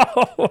right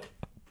now.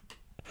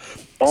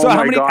 So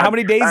how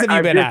many days have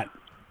you been at?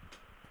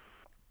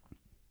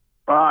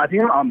 I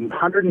think I'm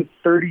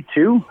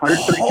 132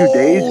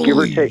 days, give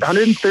or take.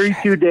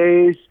 132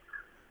 days,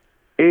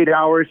 8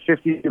 hours,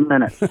 50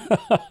 minutes.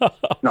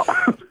 No.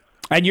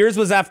 And yours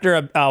was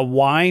after a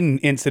wine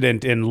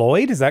incident in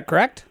Lloyd, is that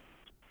correct?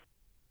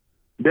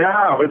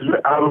 Yeah,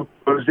 I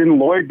was in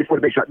Lloyd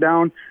before they shut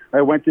down.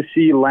 I went to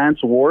see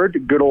Lance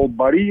Ward, good old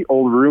buddy,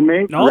 old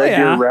roommate, Red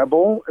Deer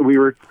Rebel. We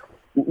were.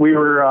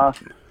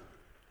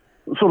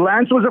 So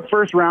Lance was a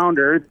first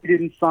rounder. He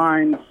didn't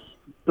sign.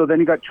 So then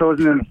he got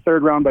chosen in the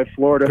third round by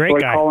Florida. Great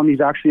guy. I call him.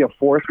 He's actually a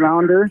fourth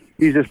rounder.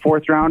 He's a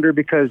fourth rounder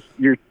because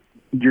you're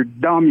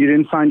dumb. You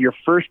didn't sign your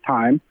first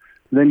time.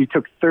 Then you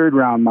took third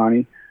round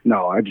money.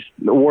 No,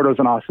 Wardo's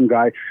an awesome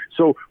guy.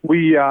 So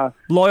we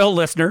loyal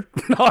listener.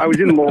 I was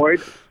in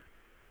Lloyd.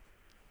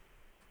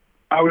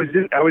 I was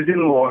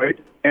in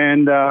Lloyd,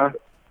 and I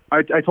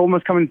told him I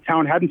was coming to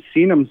town. Hadn't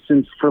seen him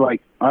since for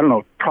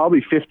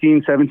probably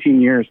 15, 17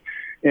 years.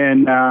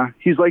 And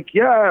he's like,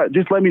 yeah,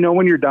 just let me know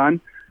when you're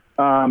done.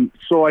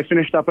 So I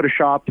finished up at a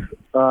shop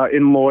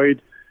in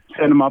Lloyd,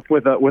 set him up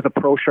with a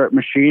Pro Sharp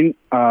machine,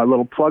 a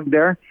little plug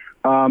there.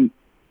 And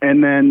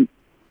then,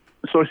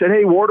 so I said,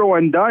 hey, Wardo,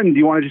 I'm done. Do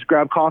you want to just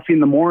grab coffee in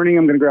the morning?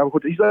 I'm going to grab a.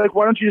 He's like,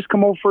 why don't you just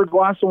come over for a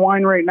glass of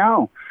wine right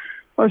now?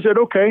 I said,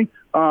 okay.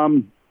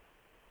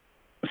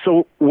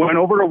 So went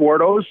over to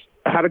Wardo's,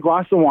 had a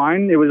glass of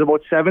wine. It was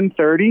about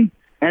 7:30.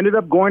 Ended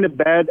up going to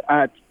bed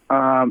at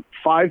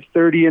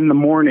 5:30 in the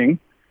morning.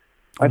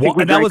 I think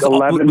we drank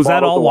 11 was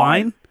that all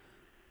wine?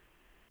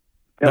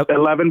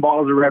 11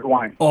 bottles of red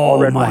wine.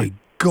 Oh, my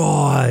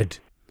God.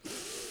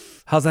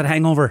 How's that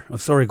hangover? I'm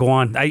sorry, go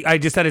on. I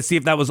just had to see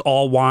if that was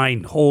all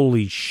wine.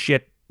 Holy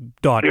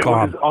shit.com. It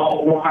was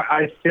all wine.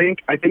 I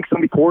think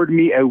somebody poured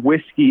me a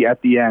whiskey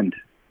at the end.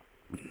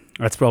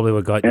 That's probably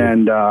what got you.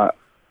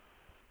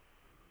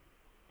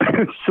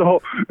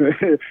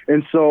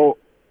 And so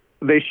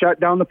they shut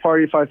down the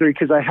party at 5:30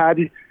 because I had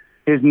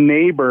his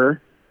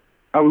neighbor.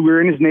 We were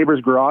in his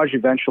neighbor's garage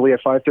eventually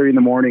at 5:30 in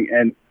the morning,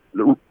 and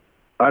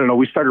I don't know.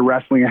 We started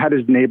wrestling. I had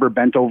his neighbor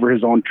bent over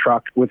his own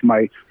truck with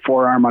my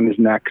forearm on his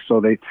neck, so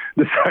they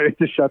decided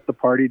to shut the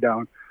party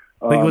down.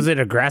 Was it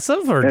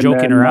aggressive or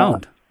joking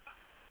around?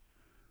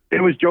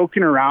 It was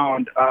joking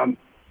around.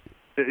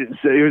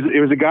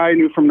 It was a guy I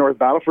knew from North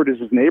Battleford as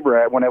his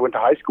neighbor when I went to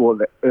high school.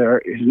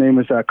 His name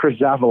was Chris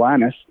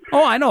Zavalanis.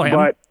 Oh, I know him.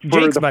 But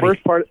Jake's buddy.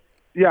 First part,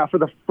 for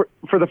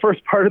the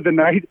first part of the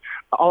night,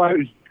 all I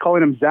was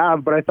calling him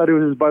Zav, but I thought it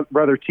was his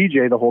brother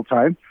TJ the whole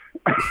time.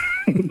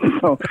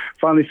 So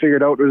finally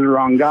figured out it was the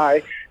wrong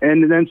guy.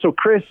 And then so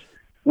Chris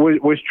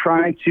was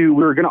trying to.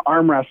 We were going to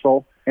arm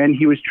wrestle, and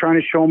he was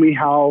trying to show me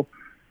how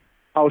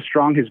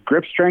strong his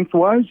grip strength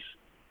was.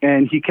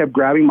 And he kept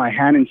grabbing my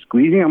hand and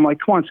squeezing. I'm like,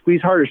 come on,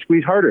 squeeze harder,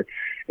 squeeze harder.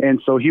 And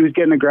so he was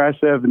getting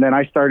aggressive, and then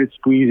I started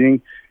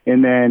squeezing,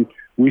 and then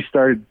we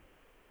started,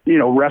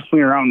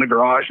 wrestling around the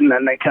garage, and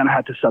then they kind of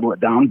had to settle it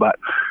down. But,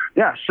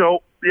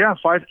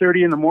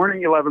 5:30 in the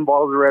morning, 11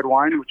 bottles of red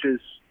wine, which is,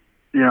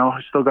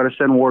 I still got to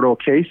send Wardo a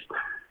case.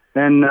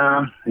 And,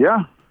 and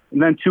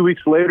then 2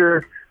 weeks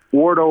later,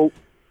 Wardo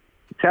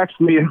texted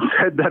me and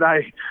said that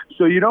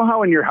so you know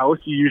how in your house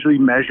you usually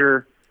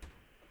measure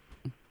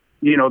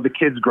the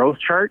kid's growth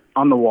chart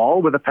on the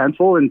wall with a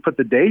pencil and put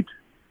the date?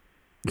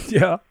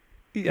 Yeah.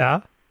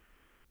 Yeah.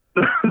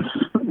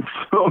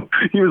 So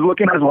he was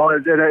looking at his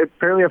wallet, and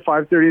apparently at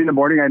 5:30 in the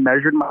morning, I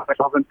measured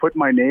myself and put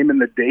my name and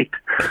the date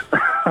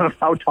of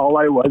how tall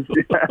I was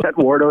at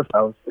Wardo's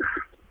house.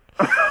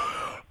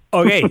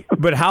 Okay,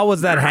 but how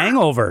was that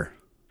hangover?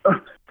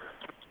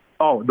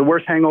 Oh, the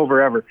worst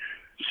hangover ever.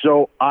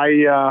 So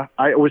I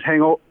was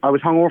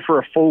hungover for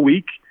a full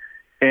week,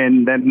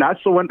 and then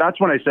that's when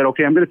I said,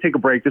 okay, I'm going to take a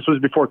break. This was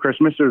before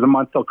Christmas. There was a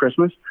month till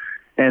Christmas,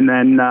 and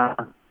then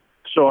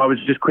so I was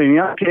just cleaning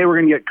up. Okay, we're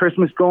going to get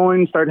Christmas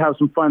going. Start to have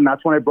some fun.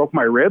 That's when I broke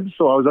my ribs.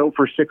 So I was out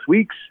for 6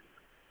 weeks.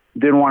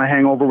 Didn't want to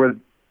hang over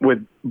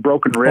with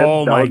broken ribs.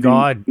 Oh my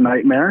God,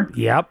 nightmare.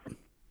 Yep.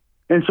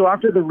 And so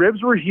after the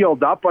ribs were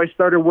healed up, I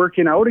started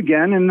working out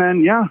again, and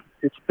then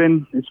it's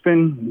been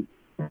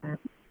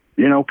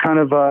kind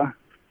of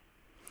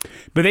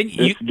But then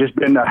it's just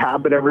been a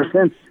habit ever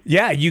since.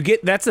 Yeah,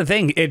 that's the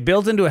thing. It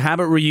builds into a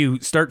habit where you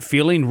start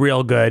feeling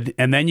real good,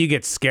 and then you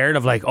get scared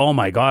of like, oh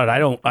my God,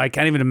 I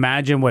can't even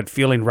imagine what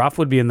feeling rough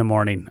would be in the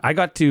morning. I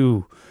got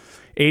to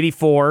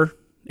 84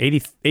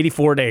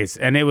 days,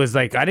 and it was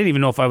like I didn't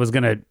even know if I was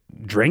gonna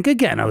drink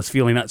again. I was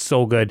feeling not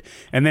so good,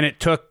 and then it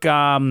took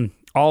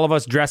all of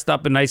us dressed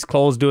up in nice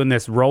clothes doing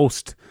this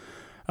roast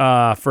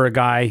for a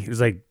guy. It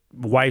was like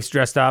wife's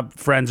dressed up,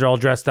 friends are all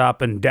dressed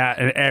up, and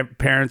dad and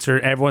parents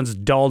everyone's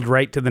dulled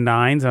right to the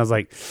nines. And I was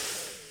like,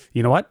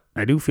 you know what?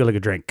 I do feel like a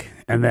drink.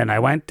 And then I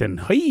went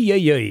and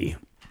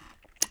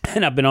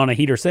and I've been on a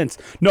heater since.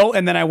 No,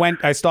 and then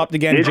I stopped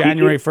again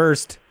January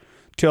 1st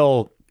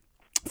till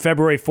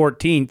February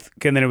 14th,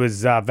 and then it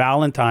was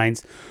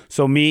Valentine's.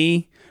 So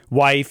me,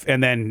 wife,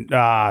 and then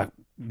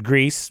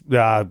Grease,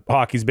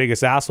 hockey's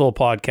biggest asshole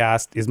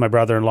podcast, is my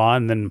brother-in-law,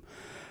 and then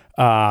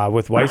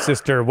with wife's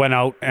sister went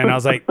out, and I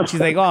was like, she's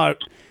like, oh,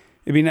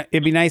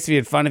 it'd be nice if you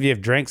had fun if you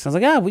have drinks. And I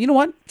was like, well, you know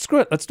what? Screw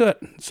it, let's do it.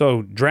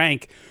 So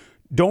drank.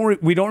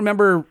 We don't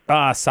remember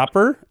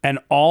supper, and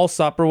all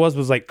supper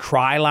was like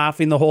cry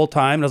laughing the whole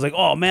time. And I was like,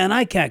 oh man,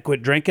 I can't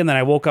quit drinking. Then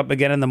I woke up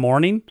again in the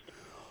morning.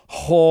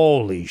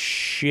 Holy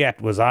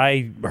shit, was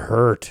I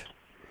hurt?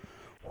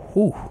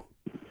 Whew.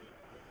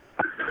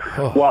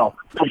 Oh. Well,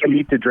 you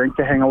need to drink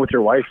to hang out with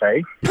your wife,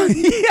 eh?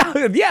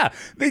 yeah.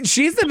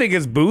 She's the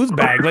biggest booze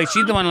bag. Like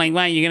she's the one. Like,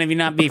 why you're gonna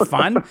not be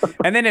fun?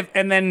 And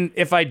then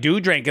if I do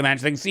drink, and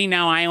she's like, see,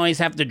 now I always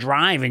have to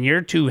drive, and you're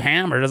too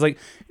hammered. I was like,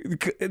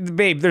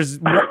 babe, there's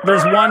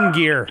one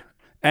gear,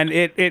 and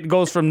it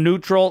goes from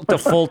neutral to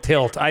full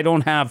tilt.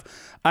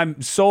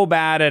 I'm so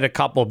bad at a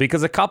couple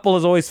because a couple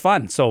is always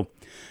fun. So.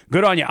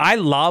 Good on you. I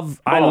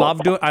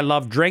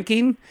love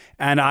drinking,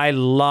 and I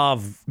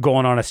love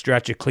going on a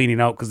stretch of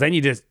cleaning out because then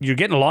you're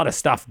getting a lot of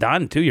stuff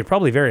done too. You're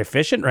probably very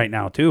efficient right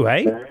now too,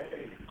 hey?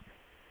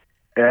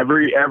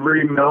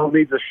 Every mill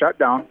needs a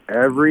shutdown.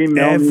 Every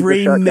mill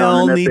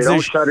needs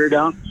a shutdown. Shut her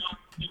down.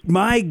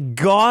 My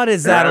God,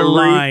 is that a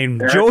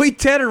line? Joey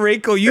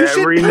Tederico,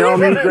 every mill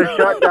needs a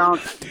shutdown.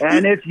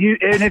 And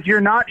if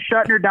you're not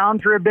shutting her down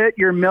for a bit,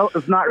 your mill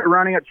is not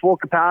running at full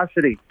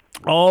capacity.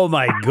 Oh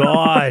my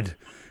God.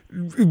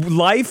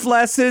 Life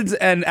lessons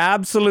and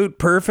absolute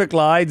perfect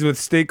lines with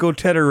Stinko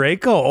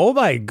Tederico. Oh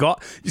my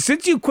God.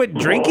 Since you quit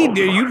drinking,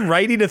 are you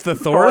writing a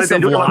thesaurus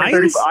of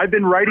lines? I've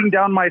been writing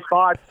down my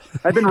thoughts.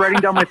 I've been writing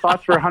down my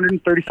thoughts for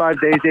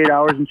 135 days, 8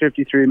 hours, and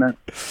 53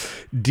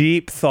 minutes.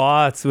 Deep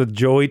thoughts with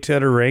Joey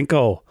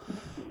Tederico.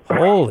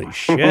 Holy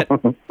shit.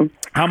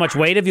 How much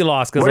weight have you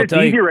lost? Because it's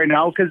easy right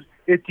now because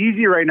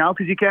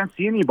you can't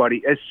see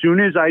anybody. As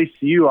soon as I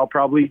see you, I'll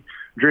probably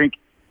drink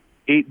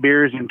 8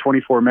 beers in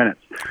 24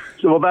 minutes.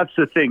 So that's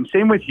the thing.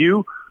 Same with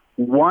you.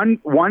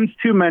 One's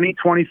too many.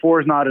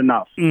 24 is not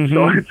enough. Mm-hmm.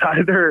 So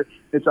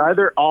it's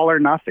either all or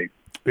nothing.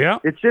 Yeah.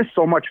 It's just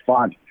so much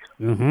fun.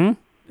 Mm-hmm.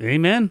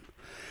 Amen.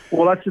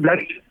 Well, that's.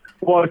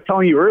 Well, I was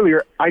telling you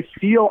earlier. I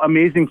feel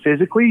amazing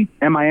physically.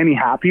 Am I any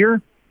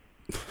happier?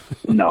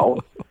 No.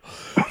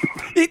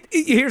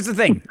 Here's the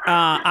thing.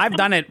 I've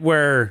done it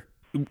where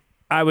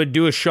I would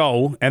do a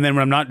show, and then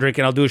when I'm not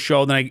drinking, I'll do a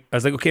show. Then I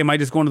was like, okay, am I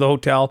just going to the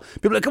hotel?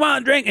 People are like, come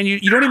on, drink. And you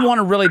don't even want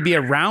to really be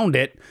around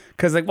it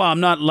because, like, well,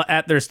 I'm not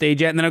at their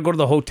stage yet. And then I go to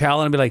the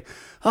hotel and I'd be like,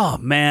 oh,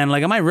 man,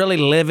 like, am I really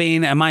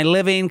living? Am I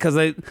living? Because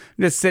I'm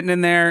just sitting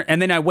in there.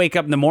 And then I wake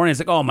up in the morning. It's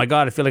like, oh, my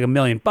God, I feel like $1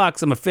 million.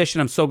 I'm efficient.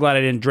 I'm so glad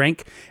I didn't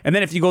drink. And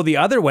then if you go the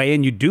other way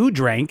and you do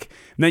drink,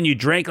 and then you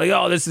drink like,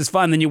 oh, this is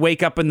fun. Then you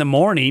wake up in the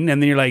morning and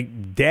then you're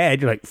like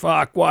dead. You're like,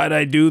 fuck, why'd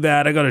I do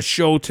that? I got a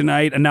show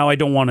tonight and now I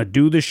don't want to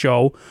do the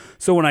show.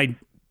 So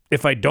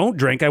if I don't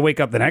drink, I wake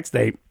up the next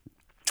day,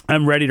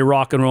 I'm ready to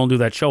rock and roll and do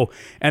that show.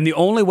 And the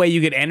only way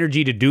you get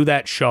energy to do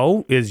that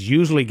show is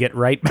usually get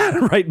right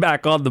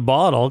back on the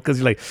bottle because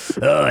you're like,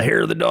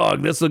 hair of the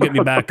dog, this will get me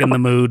back in the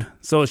mood.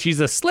 So she's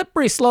a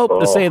slippery slope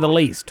to say the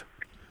least.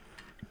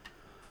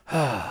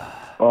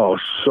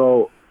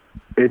 So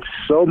it's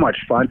so much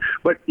fun.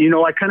 But,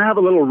 I kind of have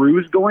a little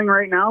ruse going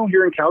right now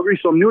here in Calgary.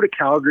 So I'm new to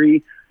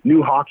Calgary,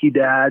 new hockey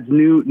dads,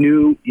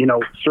 new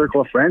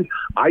circle of friends.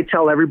 I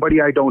tell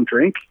everybody I don't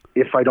drink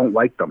if I don't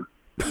like them.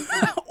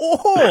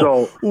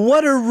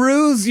 What a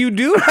ruse you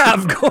do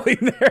have going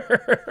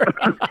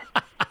there.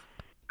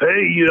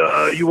 Hey,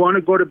 you want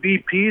to go to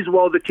BP's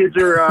while the kids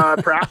are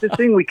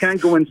practicing? We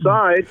can't go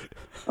inside.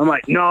 I'm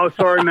like, no,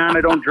 sorry, man,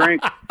 I don't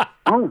drink.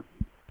 Oh.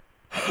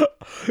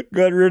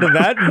 Got rid of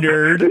that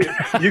nerd.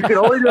 You can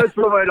always have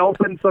somebody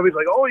open. Somebody's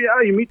like, oh,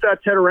 yeah, you meet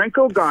that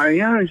Tederico guy.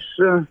 Yeah,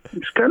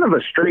 he's kind of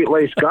a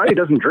straight-laced guy. He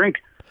doesn't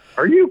drink.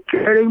 Are you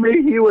kidding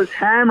me? He was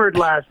hammered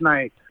last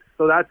night.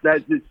 So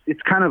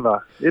it's kind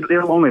of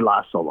it'll only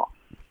last so long.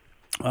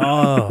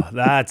 Oh,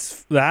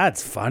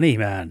 that's funny,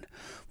 man.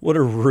 What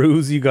a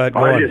ruse you got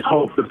going. I just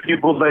hope the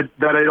people that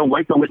I don't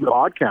like don't listen to the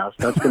podcast.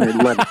 That's going to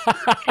let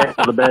get out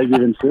of the bag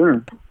even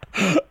sooner.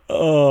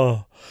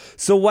 Oh,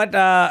 so what?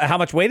 How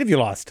much weight have you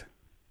lost?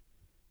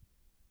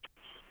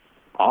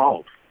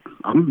 Oh,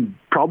 I'm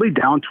probably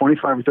down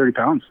 25 or 30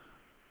 pounds.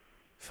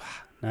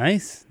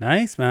 Nice,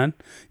 man.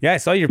 Yeah, I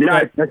saw your.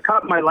 Yeah, I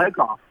cut my leg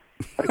off.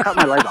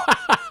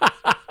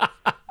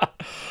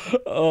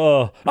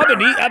 Oh,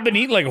 I've been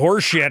eating like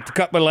horse shit to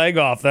cut my leg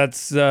off.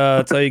 That's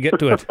how you get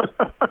to it.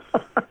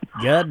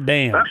 God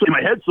damn. Actually,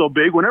 my head's so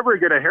big. Whenever I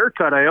get a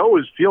haircut, I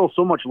always feel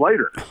so much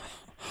lighter.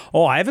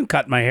 Oh, I haven't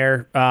cut my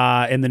hair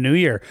in the new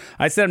year.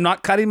 I said I'm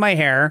not cutting my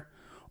hair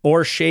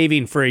or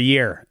shaving for a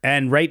year.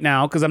 And right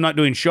now, because I'm not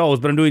doing shows,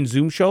 but I'm doing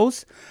Zoom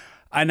shows.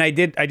 And I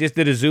just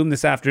did a Zoom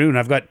this afternoon.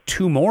 I've got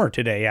 2 more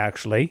today,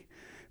 actually.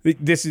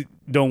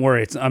 Don't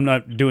worry. I'm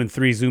not doing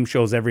 3 Zoom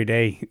shows every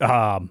day.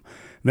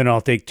 Then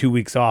I'll take 2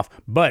 weeks off.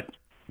 But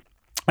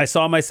I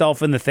saw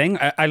myself in the thing.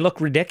 I look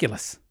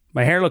ridiculous.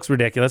 My hair looks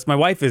ridiculous. My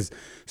wife is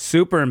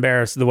super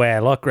embarrassed the way I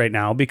look right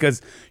now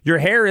because your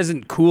hair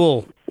isn't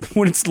cool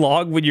when it's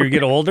long when you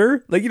get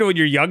older. Like, when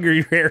you're younger,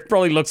 your hair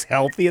probably looks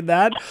healthy in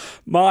that.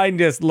 Mine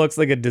just looks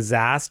like a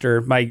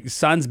disaster. My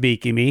son's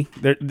beaking me.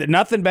 They're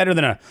nothing better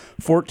than a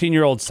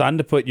 14-year-old son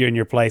to put you in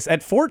your place.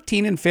 At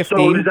 14 and 15.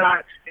 So is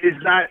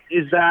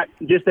that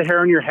just the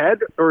hair on your head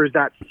or is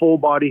that full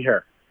body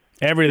hair?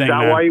 Everything. Is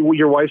that why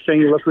your wife's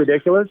saying you look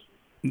ridiculous?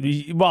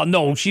 Well,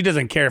 no, she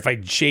doesn't care if I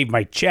shave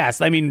my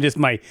chest. I mean, it's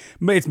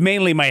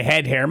mainly my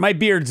head hair. My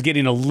beard's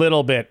getting a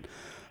little bit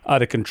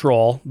out of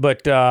control,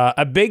 but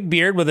a big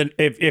beard with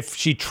if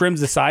she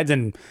trims the sides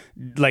and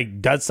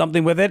like does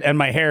something with it, and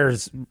my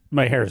hair's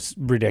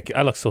ridiculous.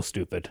 I look so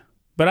stupid,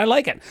 but I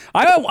like it.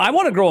 I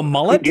want to grow a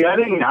mullet.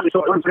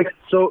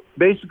 So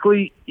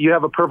basically, you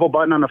have a purple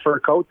button on a fur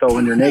coat though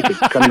when you're naked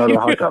coming out of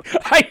the hot tub.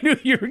 I knew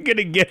you were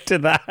gonna get to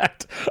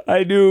that.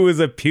 I knew it was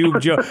a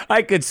pube joke.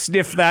 I could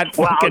sniff that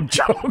fucking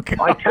joke.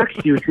 I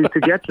text you to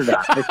get to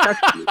that. I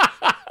text you.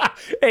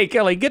 Hey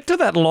Kelly, get to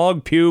that long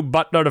pube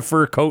button on a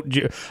fur coat.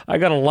 I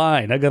got a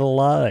line.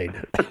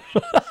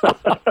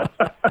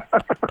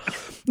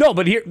 No,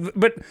 but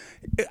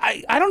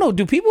I don't know.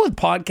 Do people with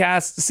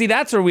podcasts see?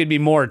 That's where we'd be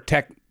more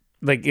tech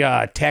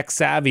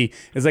savvy.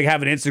 Is like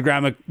have an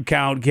Instagram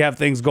account, have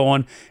things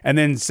going, and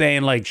then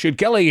saying like, should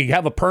Kelly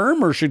have a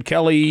perm or should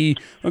Kelly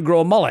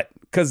grow a mullet?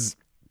 Because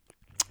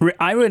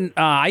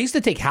I used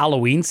to take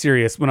Halloween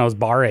serious when I was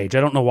bar age.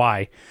 I don't know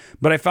why,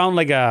 but I found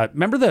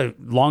remember the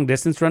long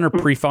distance runner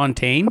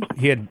Prefontaine?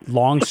 He had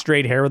long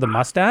straight hair with a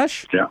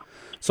mustache. Yeah.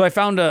 So I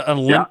found an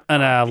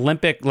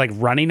Olympic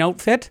running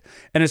outfit,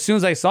 and as soon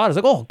as I saw it, I was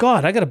like, "Oh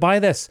God, I got to buy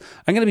this!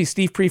 I'm going to be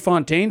Steve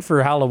Prefontaine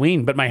for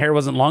Halloween." But my hair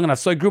wasn't long enough,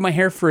 so I grew my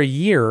hair for a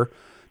year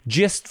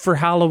just for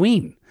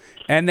Halloween,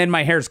 and then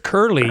my hair's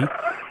curly.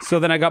 So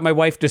then I got my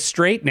wife to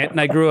straighten it, and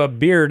I grew a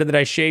beard, and then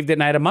I shaved it,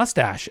 and I had a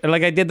mustache, and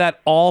I did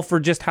that all for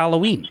just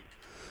Halloween.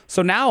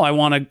 So now I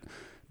want to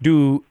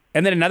do,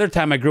 and then another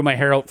time I grew my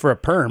hair out for a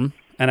perm,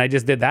 and I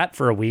just did that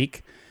for a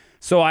week.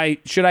 So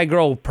should I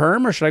grow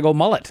perm or should I go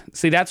mullet?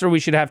 See, that's where we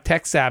should have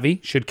tech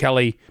savvy. Should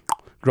Kelly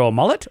grow a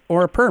mullet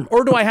or a perm?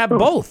 Or do I have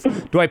both?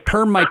 Do I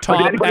perm my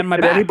top and my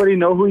back? Did anybody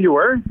know who you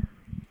were?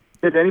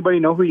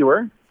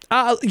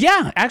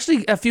 Yeah,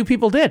 actually a few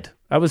people did.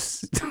 I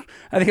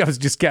think I was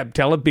just kept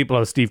telling people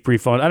I was Steve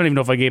Prefontaine. I don't even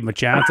know if I gave him a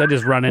chance. I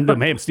just run into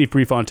him. Hey, I'm Steve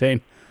Prefontaine.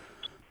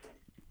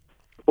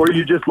 Or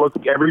you just look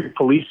at every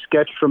police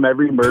sketch from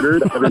every murder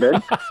that ever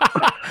been?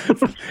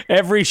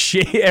 every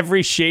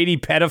shady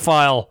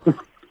pedophile.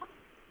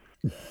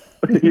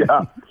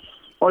 Yeah.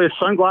 Oh, his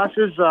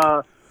sunglasses,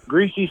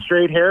 greasy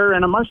straight hair,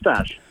 and a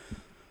mustache.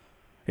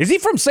 Is he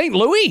from St.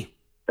 Louis?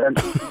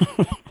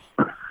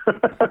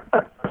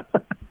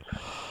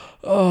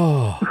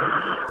 Oh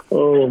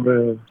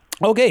man.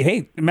 Okay,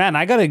 hey man,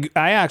 I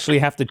actually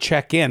have to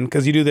check in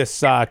because you do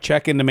this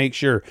check in to make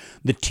sure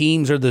the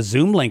Teams or the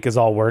Zoom link is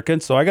all working.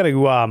 So I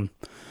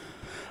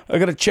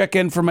gotta check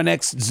in for my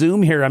next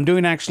Zoom here. I'm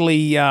doing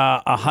actually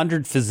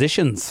 100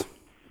 physicians.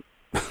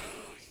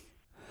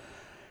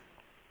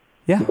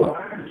 Yeah.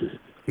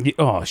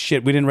 Oh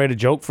shit, we didn't write a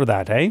joke for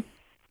that, hey?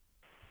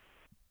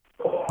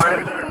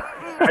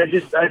 I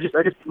just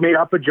made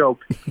up a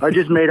joke.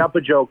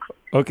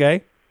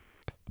 Okay.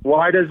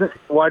 Why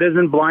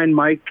doesn't blind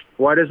Mike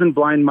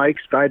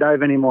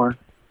skydive anymore?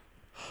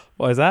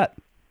 Why is that?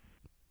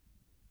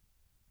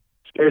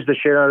 Scares the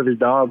shit out of his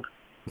dog.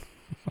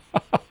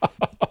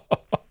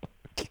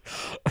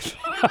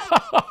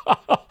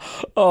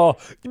 Oh,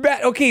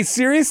 okay,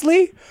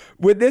 seriously?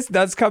 When this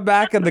does come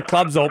back and the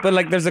club's open,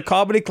 there's a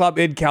comedy club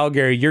in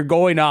Calgary, you're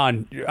going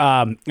on.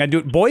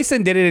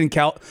 Boyson did it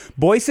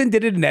Boyson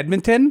did it in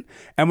Edmonton,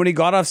 and when he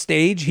got off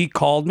stage, he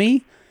called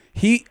me.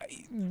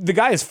 The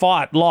guy has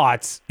fought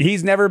lots.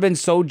 He's never been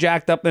so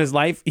jacked up in his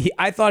life.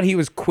 I thought he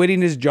was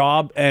quitting his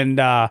job and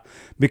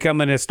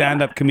becoming a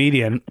stand-up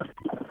comedian.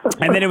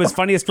 And then it was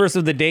funniest person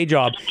of the day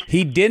job.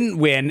 He didn't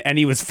win, and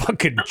he was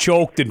fucking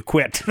choked and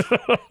quit.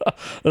 I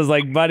was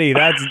like, buddy,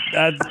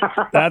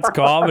 that's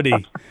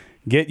comedy.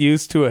 Get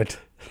used to it.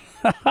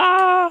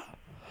 That's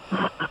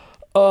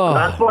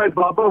why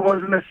Bubba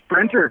wasn't a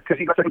sprinter, because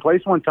he got second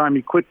place one time.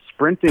 He quit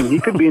sprinting. He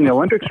could be in the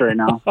Olympics right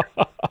now.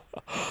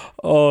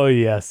 Oh,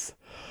 yes.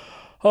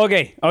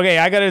 Okay,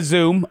 I got to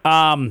Zoom.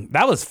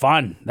 That was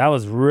fun. That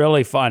was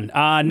really fun.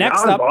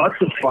 Next That up, was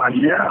lots of fun,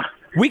 yeah.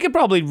 we could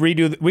probably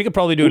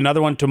do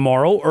another one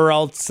tomorrow, or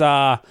else,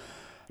 man,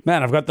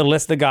 I've got the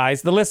list of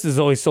guys. The list is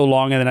always so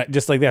long, and then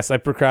just like this, I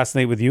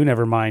procrastinate with you.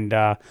 Never mind.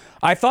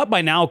 I thought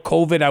by now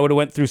COVID, I would have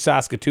went through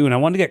Saskatoon. I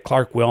wanted to get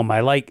Clark Wilm. I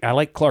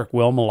like Clark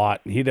Wilm a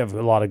lot. He'd have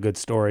a lot of good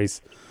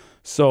stories.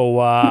 So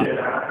I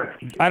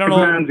don't know.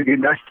 Man's a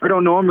good guy. I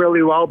don't know him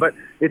really well, but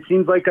it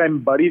seems like I'm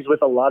buddies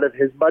with a lot of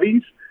his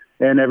buddies,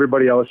 and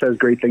everybody else has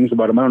great things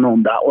about him. I don't know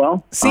him that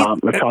well.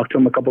 I've talked to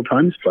him a couple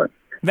times, but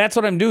that's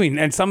what I'm doing.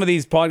 And some of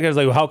these podcasts,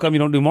 like, how come you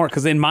don't do more?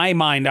 Because in my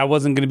mind, I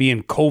wasn't going to be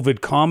in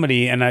COVID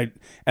comedy, and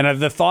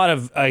the thought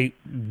of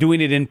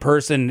doing it in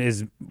person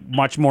is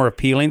much more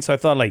appealing. So I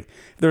thought, like,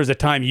 if there was a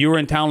time you were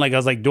in town, like, I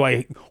was like, do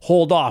I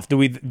hold off? Do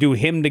we do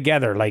him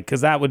together? Like,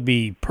 because that would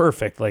be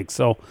perfect. Like,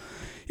 so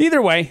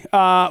either way,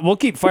 we'll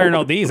keep firing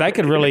out these. I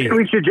could really.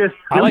 We should just.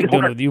 I like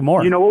doing it with you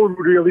more. You know what would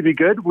really be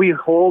good? We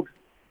hold.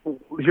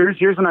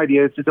 Here's an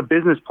idea. It's a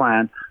business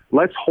plan.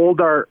 Let's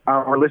hold our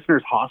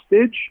listeners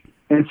hostage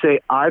and say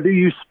either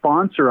you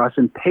sponsor us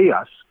and pay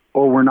us,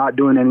 or we're not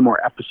doing any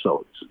more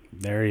episodes.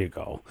 There you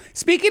go.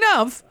 Speaking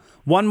of,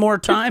 one more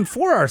time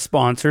for our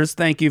sponsors,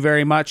 thank you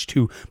very much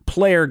to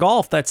Player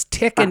Golf. That's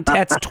Tick and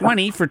Tets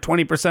 20 for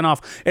 20%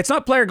 off. It's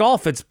not Player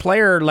Golf, it's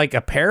Player like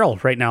apparel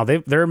right now.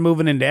 They're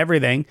moving into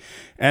everything.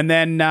 And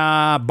then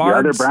Bard's.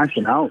 Yeah, they're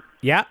branching out.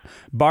 Yeah,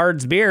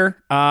 Bard's beer.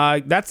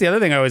 That's the other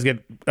thing I always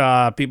get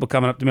people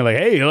coming up to me like,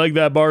 hey, you like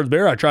that Bard's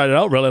beer? I tried it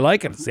out, really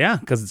like it. Yeah,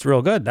 because it's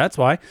real good. That's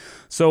why.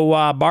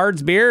 So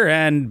Bard's beer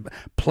and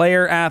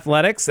Player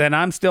Athletics, and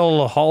I'm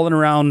still hauling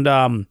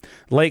around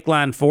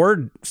Lakeland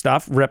Ford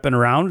stuff, ripping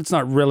around. It's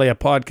not really a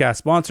podcast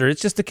sponsor.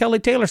 It's just a Kelly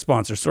Taylor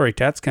sponsor. Sorry,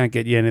 Tats, can't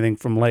get you anything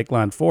from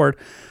Lakeland Ford.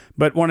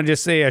 But want to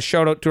just say a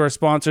shout out to our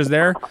sponsors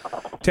there.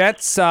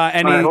 Tets,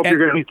 I hope you're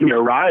going to give me a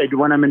ride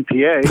when I'm in PA.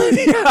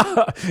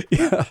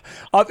 yeah.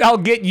 I'll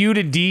get you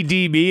to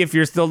DDB if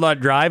you're still not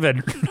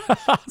driving,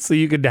 so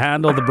you could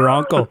handle the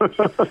Bronco.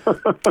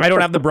 I don't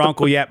have the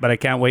Bronco yet, but I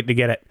can't wait to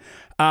get it.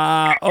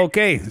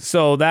 Okay,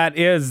 so that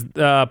is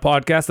the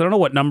podcast. I don't know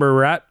what number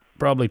we're at.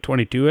 Probably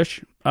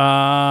 22-ish.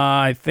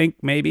 I think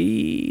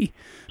maybe.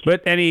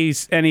 But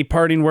any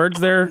parting words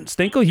there,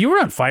 Stinkle? You were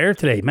on fire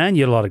today, man.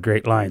 You had a lot of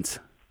great lines.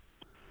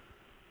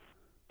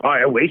 Oh,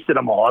 I wasted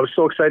them all. I was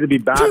so excited to be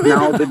back.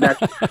 Now the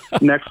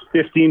next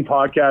 15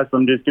 podcasts,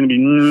 I'm just going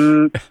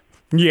to be.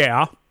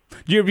 Yeah.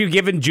 Have you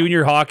given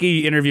junior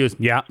hockey interviews?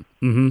 Yeah.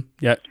 Mm-hmm.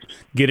 Yeah.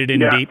 Get it in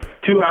deep.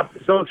 2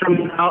 episodes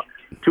from now.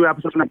 2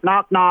 episodes from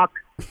now. Knock, knock.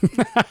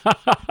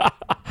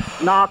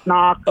 Knock,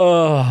 knock.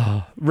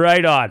 Oh,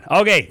 right on.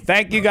 Okay.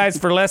 Thank you guys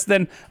for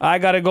listening. I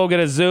got to go get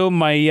a Zoom.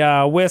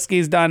 My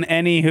whiskey's done.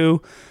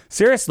 Anywho,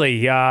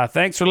 seriously,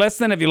 thanks for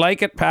listening. If you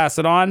like it, pass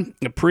it on.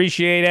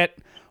 Appreciate it.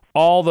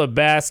 All the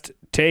best.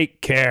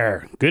 Take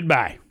care.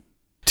 Goodbye.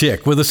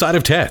 Tick with a side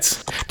of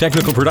Tets.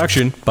 Technical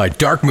production by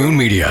Dark Moon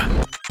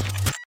Media.